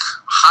like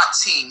hot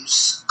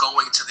teams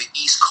going to the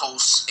East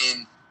Coast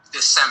in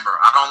December.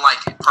 I don't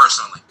like it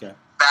personally. Okay.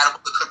 Bad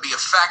weather could be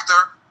a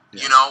factor.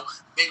 Yeah.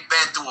 Big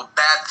Ben threw a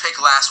bad pick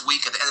last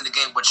week at the end of the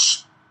game,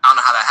 which I don't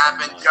know how that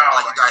happened.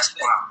 Like you guys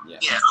said, I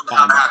don't know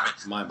how that happened.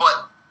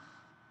 But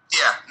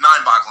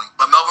mind-boggling.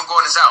 But Melvin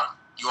Gordon is out.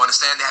 You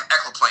understand? They have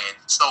Eckler playing,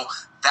 so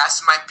that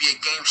might be a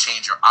game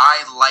changer.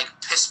 I like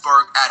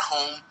Pittsburgh at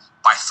home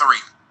by 3.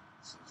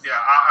 Yeah,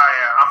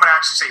 I'm going to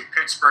actually say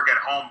Pittsburgh at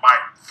home by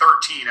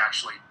 13,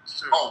 actually.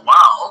 So, oh,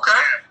 wow,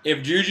 okay.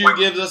 If Juju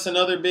gives us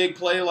another big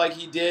play like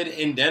he did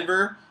in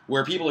Denver,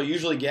 where people are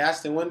usually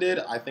gassed and winded,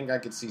 I think I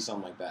could see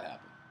something like that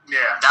happen.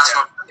 Yeah. That's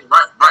what I'm saying.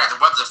 Right. The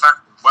weather's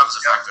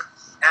a factor.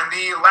 And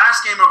the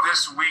last game of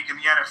this week in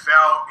the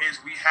NFL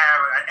is we have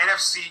an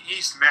NFC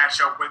East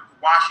matchup with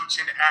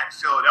Washington at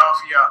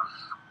Philadelphia.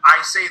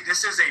 I say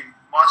this is a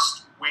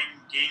must-win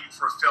game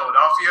for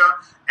Philadelphia,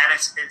 and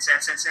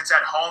since it's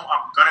at home,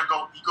 I'm gonna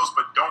go Eagles,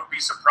 but don't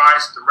be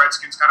surprised if the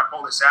Redskins kind of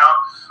pull this out.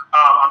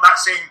 I'm not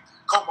saying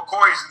Colt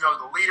McCoy is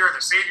the leader,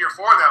 the savior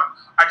for them.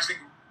 I just think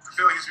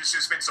Philly has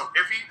just been so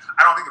iffy.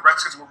 I don't think the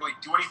Redskins will really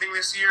do anything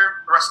this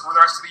year, the rest of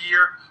the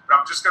year.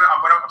 But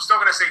I'm still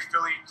gonna say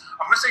Philly.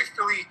 I'm gonna say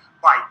Philly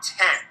by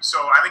 10.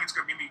 So I think it's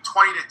gonna be maybe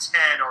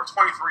 20-10 or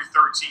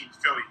 23-13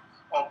 Philly.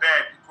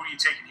 Obed, who are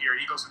you taking here?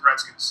 Eagles and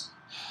Redskins.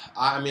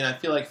 I mean, I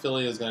feel like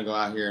Philly is going to go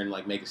out here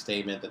and make a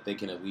statement that they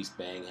can at least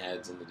bang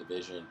heads in the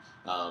division.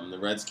 The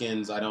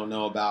Redskins, I don't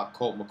know about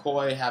Colt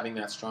McCoy having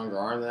that stronger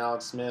arm than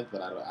Alex Smith,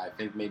 but I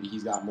think maybe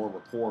he's got more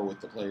rapport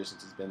with the players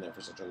since he's been there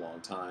for such a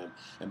long time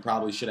and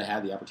probably should have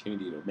had the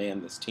opportunity to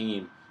man this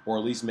team or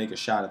at least make a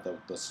shot at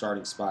the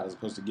starting spot as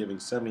opposed to giving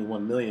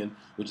 $71 million,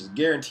 which is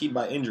guaranteed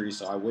by injury,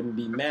 so I wouldn't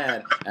be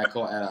mad at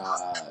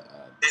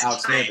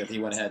Alex Smith if he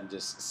went ahead and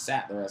just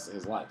sat the rest of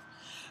his life.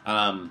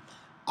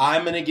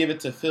 I'm going to give it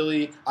to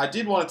Philly. I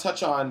did want to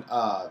touch on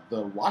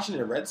the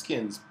Washington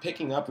Redskins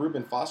picking up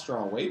Reuben Foster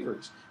on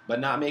waivers, but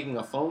not making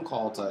a phone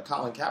call to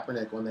Colin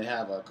Kaepernick when they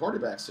have a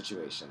quarterback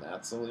situation.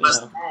 That's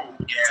Nice.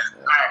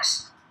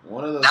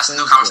 One of those. That's a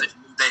new conversation.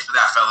 New day for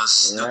that,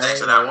 fellas. New day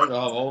for that one.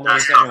 I'll hold on a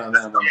second on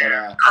that one, but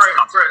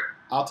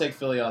I'll take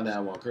Philly on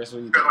that one. Chris, what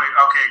do you think?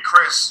 Okay,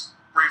 Chris,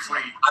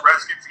 briefly,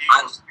 Redskins,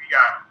 Eagles, what you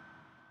got?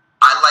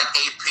 I like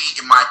AP,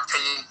 in my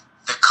opinion,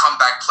 the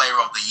comeback player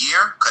of the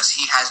year because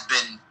he has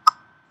been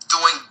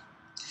doing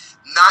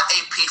not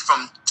AP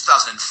from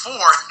 2004,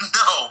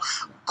 no,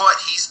 but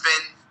he's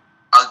been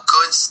a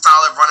good,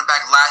 solid running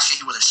back. Last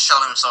year, he was a shell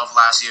of himself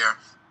last year.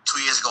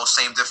 2 years ago,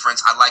 same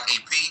difference. I like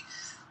AP,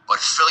 but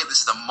Philly,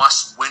 this is a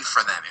must-win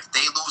for them. If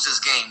they lose this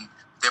game,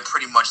 they're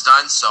pretty much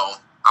done, so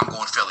I'm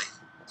going Philly.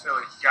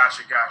 Philly,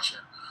 gotcha.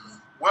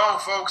 Well,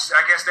 folks,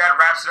 I guess that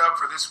wraps it up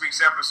for this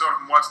week's episode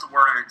of What's the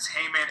Word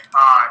Entertainment.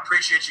 I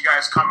appreciate you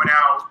guys coming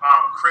out.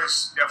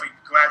 Chris, definitely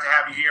glad to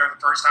have you here the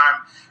first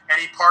time.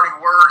 Any parting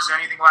words or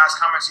anything,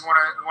 last comments you want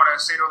to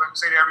say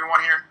to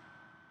everyone here?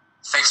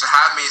 Thanks for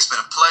having me. It's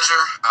been a pleasure.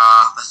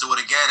 Let's do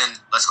it again,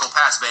 and let's go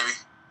Pats, baby.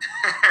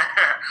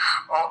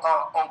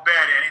 Obed,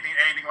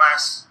 anything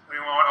last?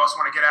 Anyone else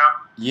want to get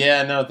out?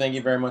 Yeah, no, thank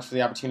you very much for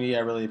the opportunity. I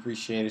really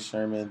appreciate it,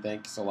 Sherman.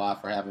 Thanks a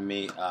lot for having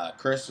me.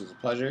 Chris, it was a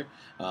pleasure.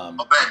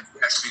 Obed,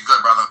 yes, be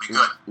good, brother. Be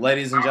good.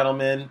 Ladies and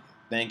gentlemen,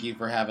 thank you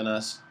for having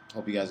us.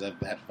 Hope you guys have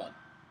had fun.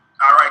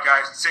 All right,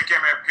 guys. Take care,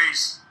 man.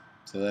 Peace.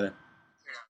 See you later.